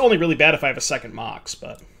 Because it's only really bad if I have a second Mox,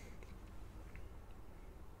 but...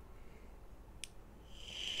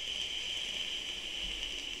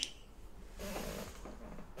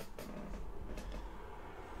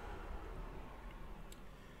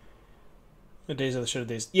 The Daze of the should have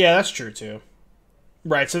Dazed. Yeah, that's true, too.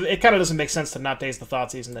 Right, so it kind of doesn't make sense to not daze the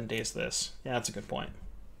Thoughtseize and then daze this. Yeah, that's a good point.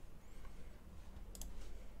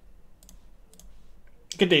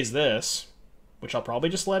 You could daze this, which I'll probably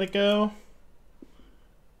just let it go.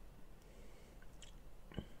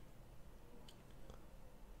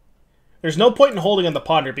 There's no point in holding on the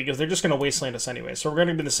Ponder because they're just going to wasteland us anyway, so we're going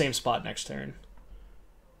to be in the same spot next turn.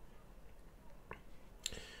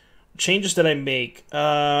 Changes that I make.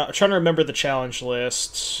 I'm trying to remember the challenge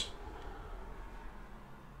list.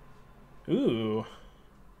 Ooh.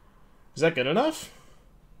 Is that good enough?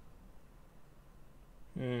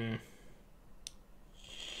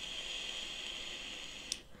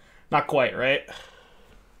 Not quite, right?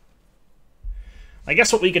 I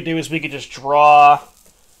guess what we could do is we could just draw...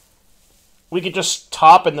 We could just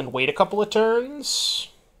top and then wait a couple of turns.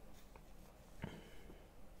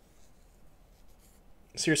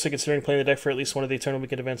 Seriously considering playing the deck for at least one of the Eternal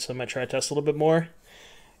Weekend events, so I might try to test a little bit more.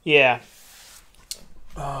 Yeah.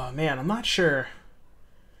 Oh, man, I'm not sure.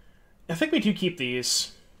 I think we do keep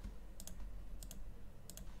these.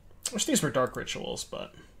 I wish these were Dark Rituals,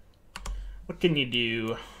 but... What can you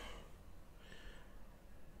do?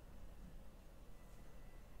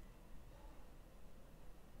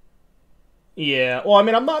 Yeah, well, I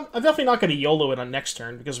mean, I'm definitely not going to YOLO it on next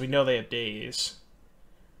turn, because we know they have days.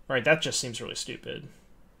 Right, that just seems really stupid.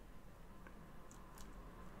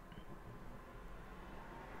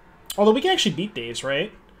 Although we can actually beat days,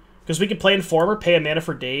 right? Because we can play Informer, pay a mana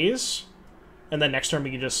for days, and then next turn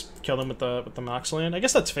we can just kill them with the Mox Land. I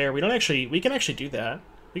guess that's fair. We can actually do that.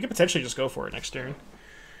 We could potentially just go for it next turn.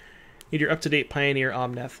 Need your up-to-date Pioneer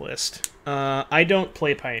Omnath list. I don't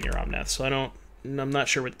play Pioneer Omnath, so I'm not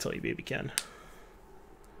sure what to tell you, baby Ken.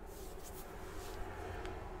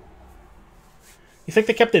 You think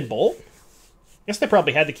they kept in Bolt? I guess they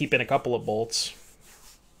probably had to keep in a couple of Bolts.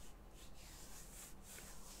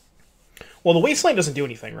 Well, the Wasteland doesn't do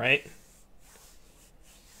anything, right?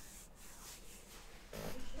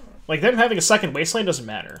 Like, them having a second Wasteland doesn't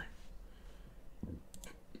matter.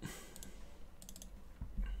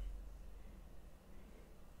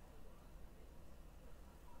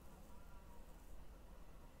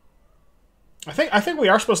 I think we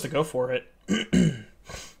are supposed to go for it.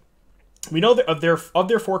 We know that of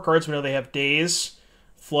their 4 cards, we know they have Daze,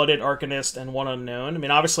 Flooded, Arcanist, and One Unknown. I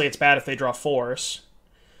mean, obviously it's bad if they draw Force,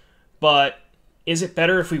 but is it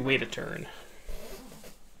better if we wait a turn?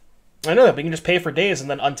 I know that we can just pay for Daze and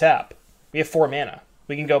then untap. We have 4 mana.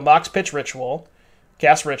 We can go Mox Pitch Ritual,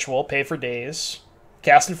 cast Ritual, pay for Daze,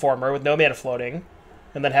 cast Informer with no mana floating,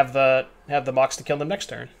 and then have the Mox to kill them next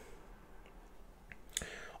turn.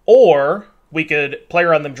 Or we could play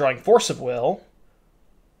around them drawing Force of Will,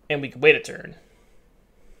 and we could wait a turn.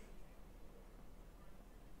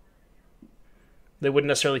 They wouldn't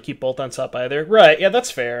necessarily keep Bolt on top either. Right, yeah,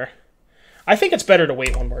 that's fair. I think it's better to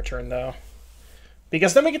wait one more turn, though.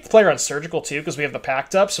 Because then we get to play around Surgical, too, because we have the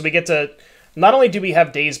Pact up, so we get to... Not only do we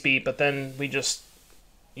have Daze beat, but then we just...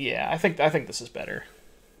 Yeah, I think this is better.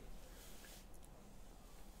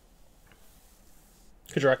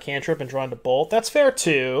 Could draw a Cantrip and draw into Bolt. That's fair,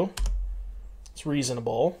 too. It's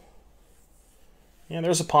reasonable. Yeah,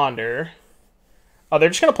 there's a Ponder. Oh, they're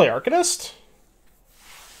just going to play Arcanist?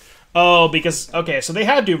 Oh, because... Okay, so they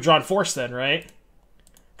had to have drawn Force then, right?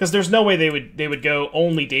 Because there's no way they would go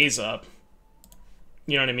only Daze up.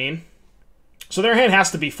 You know what I mean? So their hand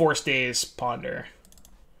has to be Force, Daze, Ponder.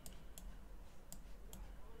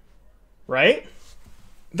 Right?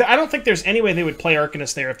 I don't think there's any way they would play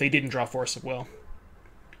Arcanist there if they didn't draw Force of Will.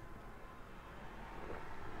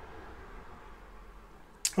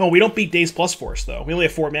 Oh, we don't beat Daze plus Force, though. We only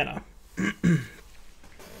have 4 mana.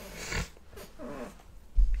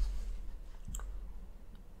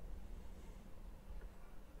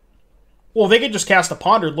 Well, they could just cast a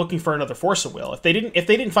Ponder looking for another Force of Will. If they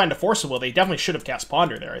didn't find a Force of Will, they definitely should have cast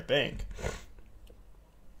Ponder there, I think.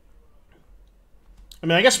 I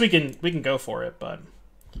mean, I guess we can go for it, but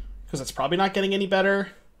because it's probably not getting any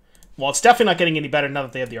better. Well, it's definitely not getting any better now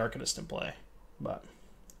that they have the Arcanist in play. But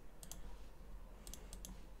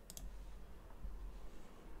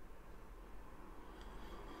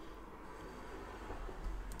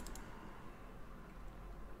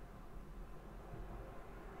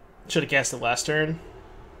should have cast it last turn.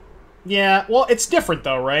 Yeah, well, it's different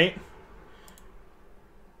though, right?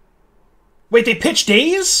 Wait, they pitched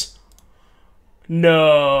Daze?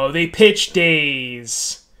 No, they pitched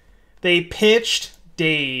Daze. They pitched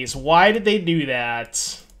Daze. Why did they do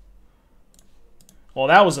that? Well,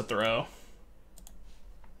 that was a throw.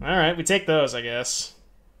 Alright, we take those, I guess.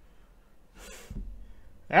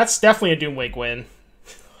 That's definitely a Doomwake win.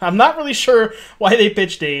 I'm not really sure why they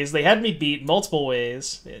pitched Daze. They had me beat multiple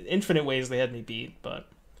ways. Infinite ways they had me beat, but...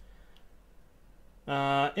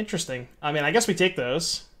 interesting. I mean, I guess we take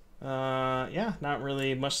those. Yeah, not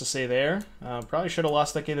really much to say there. Probably should have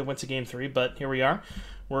lost that game that went to game 3, but here we are.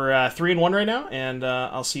 We're 3-1 right now, and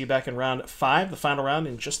I'll see you back in round 5, the final round,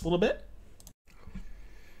 in just a little bit.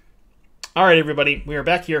 All right, everybody, we are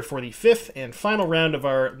back here for the 5th and final round of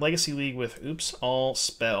our Legacy League with Oops All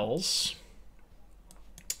Spells.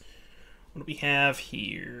 What do we have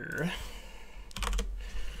here?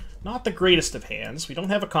 Not the greatest of hands. We don't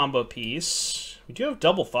have a combo piece. We do have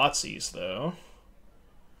double Thoughtseize, though.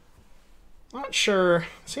 Not sure.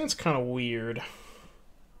 This hand's kind of weird.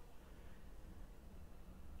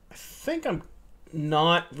 I think I'm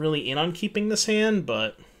not really in on keeping this hand,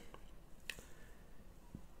 but...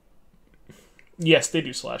 Yes, they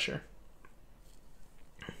do Slasher.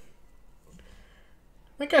 I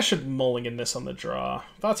think I should mulligan this on the draw.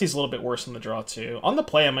 Thoughtseize a little bit worse on the draw, too. On the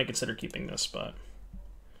play, I might consider keeping this, but...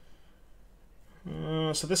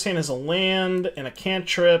 so this hand has a land and a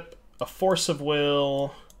cantrip, a Force of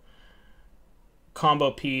Will, combo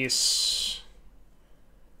piece.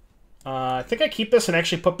 I think I keep this and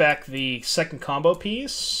actually put back the second combo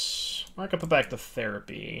piece. Or I could put back the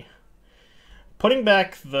Therapy. Putting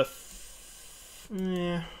back the...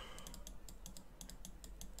 I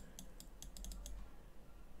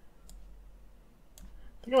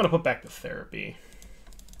think I want to put back the Therapy.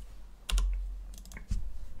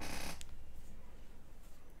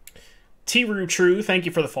 T-Roo True, thank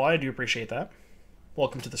you for the follow. I do appreciate that.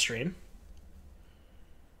 Welcome to the stream.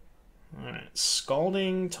 Alright,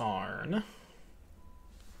 Scalding Tarn.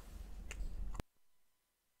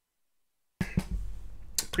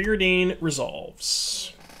 Preordain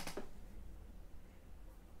resolves.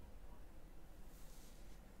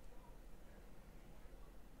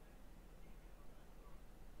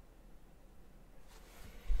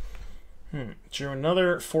 Drew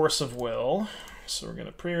another Force of Will. So we're going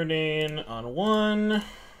to preordain on 1.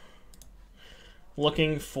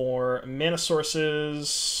 Looking for mana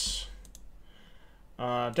sources.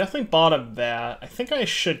 Definitely bottom that. I think I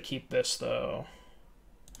should keep this, though.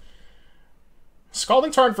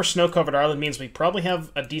 Scalding Tarn for Snow-Covered Island means we probably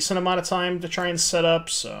have a decent amount of time to try and set up,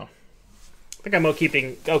 so... I think I'm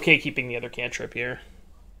okay keeping the other cantrip here.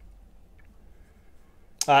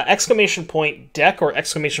 Exclamation point deck or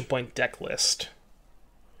exclamation point deck list?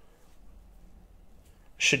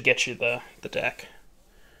 Should get you the deck.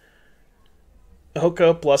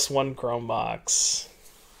 Oko +1 Chrome Box.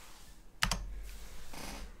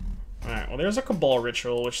 Alright, well there's a Cabal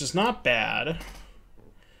Ritual, which is not bad.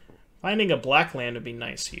 Finding a black land would be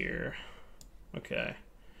nice here. Okay.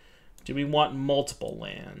 Do we want multiple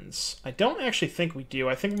lands? I don't actually think we do.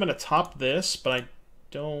 I think I'm going to top this, but I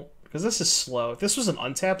don't... Because this is slow. If this was an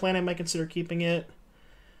untapped land, I might consider keeping it.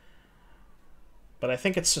 But I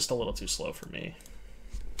think it's just a little too slow for me.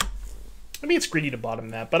 Maybe it's greedy to bottom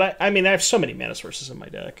that, but I mean, I have so many mana sources in my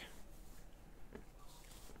deck.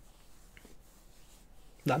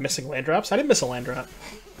 Not missing land drops? I didn't miss a land drop.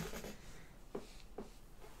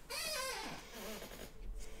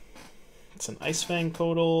 It's an Ice Fang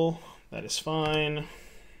Podal. That is fine.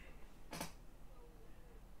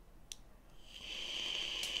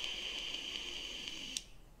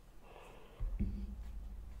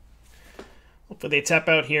 Hopefully they tap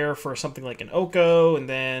out here for something like an Oko, and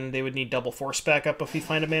then they would need double Force backup if we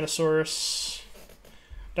find a mana source.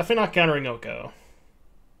 Definitely not countering Oko.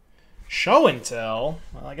 Show and Tell?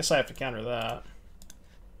 Well, I guess I have to counter that.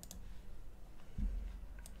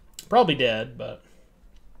 Probably dead, but...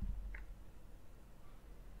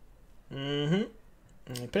 I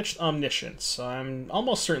pitched Omniscience, so I'm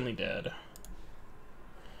almost certainly dead.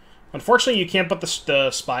 Unfortunately, you can't put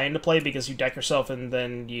the Spy into play because you deck yourself and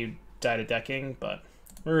then you die to decking, but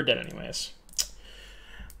we're dead anyways.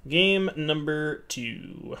 Game number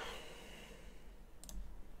 2.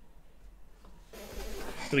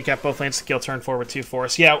 We kept both lands to kill turn 4 with 2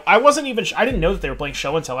 Force. Yeah, I wasn't even... I didn't know that they were playing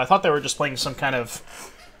Show and Tell. I thought they were just playing some kind of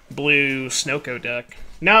blue Snoko deck.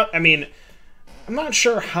 Now, I mean, I'm not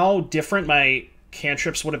sure how different my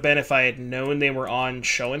cantrips would have been if I had known they were on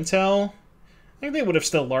Show and Tell. I think they would have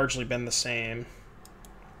still largely been the same.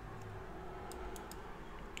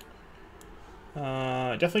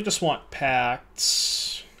 I definitely just want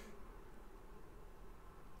Pacts.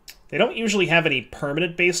 They don't usually have any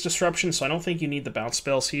permanent base disruption, so I don't think you need the bounce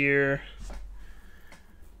spells here.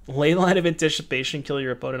 Leyline of Anticipation, kill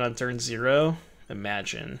your opponent on turn 0.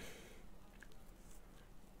 Imagine.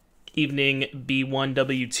 Evening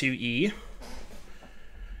B1W2E.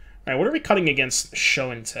 Alright, what are we cutting against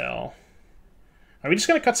Show and Tell? Are we just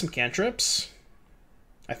going to cut some cantrips?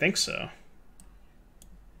 I think so.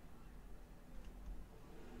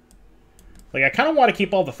 Like, I kind of want to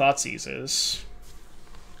keep all the Thoughtseizes.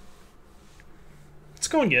 It's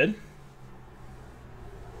going good.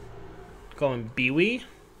 Going Biwi.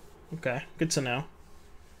 Okay, good to know.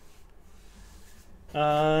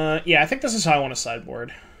 Yeah, I think this is how I want to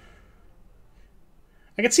sideboard.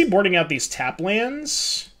 I could see boarding out these tap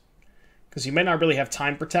lands, because you might not really have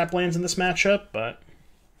time for tap lands in this matchup, but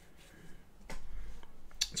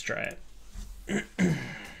let's try it.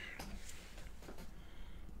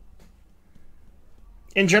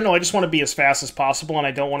 In general, I just want to be as fast as possible, and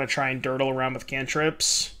I don't want to try and dirtle around with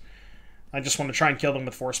cantrips. I just want to try and kill them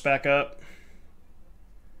with force backup.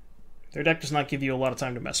 Their deck does not give you a lot of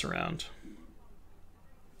time to mess around.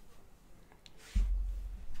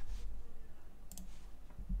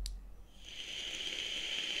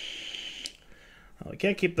 Well, we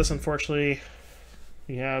can't keep this, unfortunately.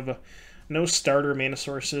 We have no starter mana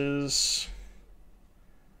sources.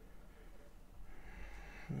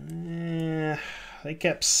 They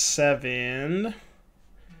kept 7.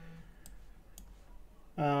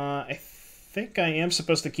 I think I am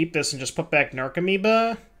supposed to keep this and just put back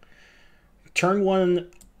Narcomoeba. Turn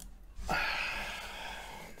 1...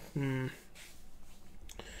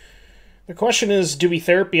 The question is, do we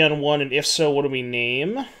therapy on 1, and if so, what do we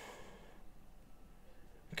name? I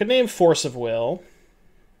could name Force of Will.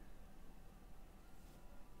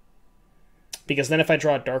 Because then if I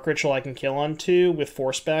draw a Dark Ritual, I can kill on 2 with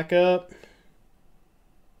Force backup.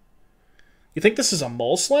 You think this is a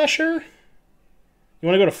Mole Slasher? You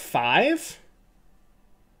want to go to 5?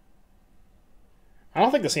 I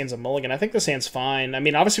don't think this hand's a mulligan. I think this hand's fine. I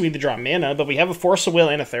mean, obviously we need to draw mana, but we have a Force of Will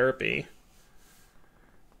and a Therapy.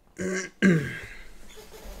 I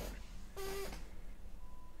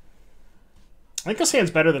think this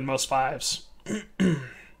hand's better than most 5s.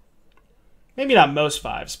 Maybe not most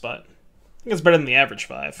 5s, but I think it's better than the average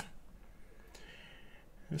 5.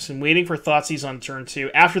 So I'm waiting for Thoughtseize on turn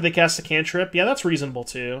 2. After they cast a cantrip, yeah, that's reasonable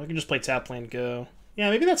too. I can just play tap land, go. Yeah,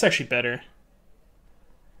 maybe that's actually better.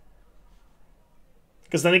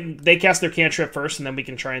 Because then they cast their cantrip first, and then we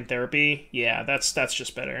can try and therapy. Yeah, that's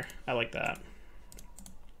just better. I like that.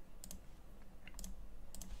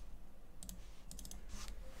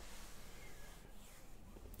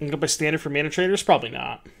 You can go by standard for mana traders? Probably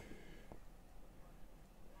not.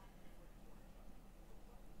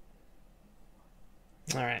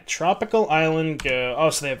 Alright, Tropical Island, go. Oh,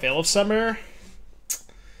 so they have Veil of Summer?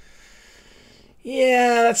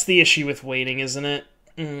 Yeah, that's the issue with waiting, isn't it?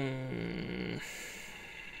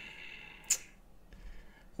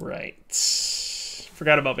 Right.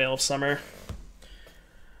 Forgot about Veil of Summer.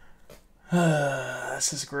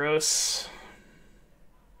 This is gross.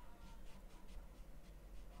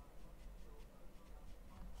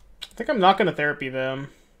 I think I'm not going to therapy them.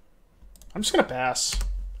 I'm just going to pass.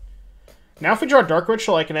 Now if we draw Dark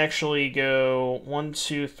Ritual, I can actually go 1,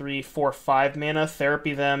 2, 3, 4, 5 mana,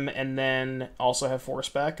 therapy them, and then also have Force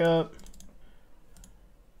backup.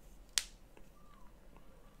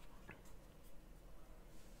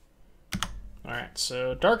 Alright,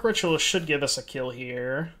 so Dark Ritual should give us a kill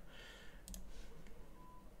here.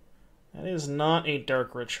 That is not a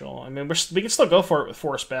Dark Ritual. I mean, we can still go for it with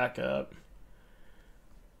Force backup.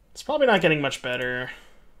 It's probably not getting much better.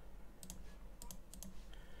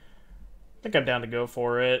 I think I'm down to go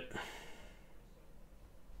for it.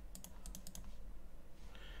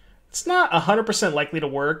 It's not 100% likely to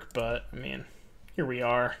work, but, I mean, here we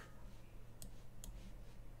are.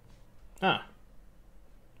 Ah.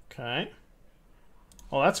 Okay.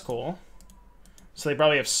 Well, that's cool. So they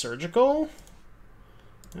probably have Surgical?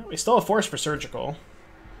 No, we still have Force for Surgical.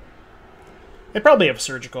 They probably have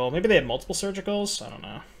Surgical. Maybe they have multiple Surgicals? I don't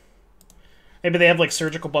know. Maybe they have, like,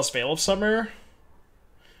 Surgical plus Veil of Summer?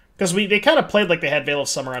 Because they kind of played like they had Veil of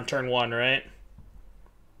Summer on turn 1, right?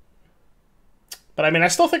 But, I mean, I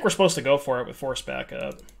still think we're supposed to go for it with Force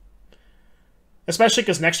backup. Especially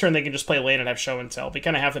because next turn they can just play lane and have Show and Tell. We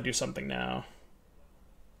kind of have to do something now.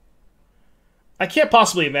 I can't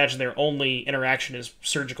possibly imagine their only interaction is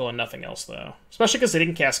Surgical and nothing else, though. Especially because they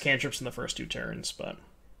didn't cast cantrips in the first 2 turns, but...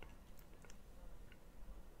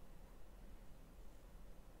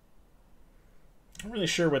 I'm not really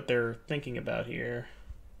sure what they're thinking about here.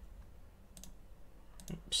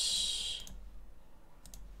 Oops.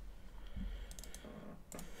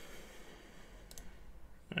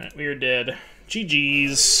 Alright, we are dead.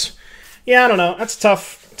 GG's. Yeah, I don't know. That's a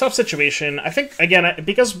tough situation. I think, again,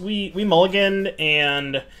 because we mulliganed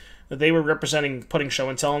and they were representing putting Show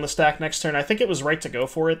and Tell on the stack next turn, I think it was right to go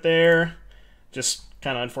for it there. Just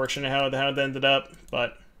kind of unfortunate how it ended up.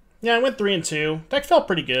 But, yeah, I went 3-2. Deck felt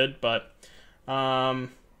pretty good, but...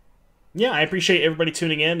 yeah, I appreciate everybody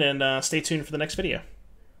tuning in, and stay tuned for the next video.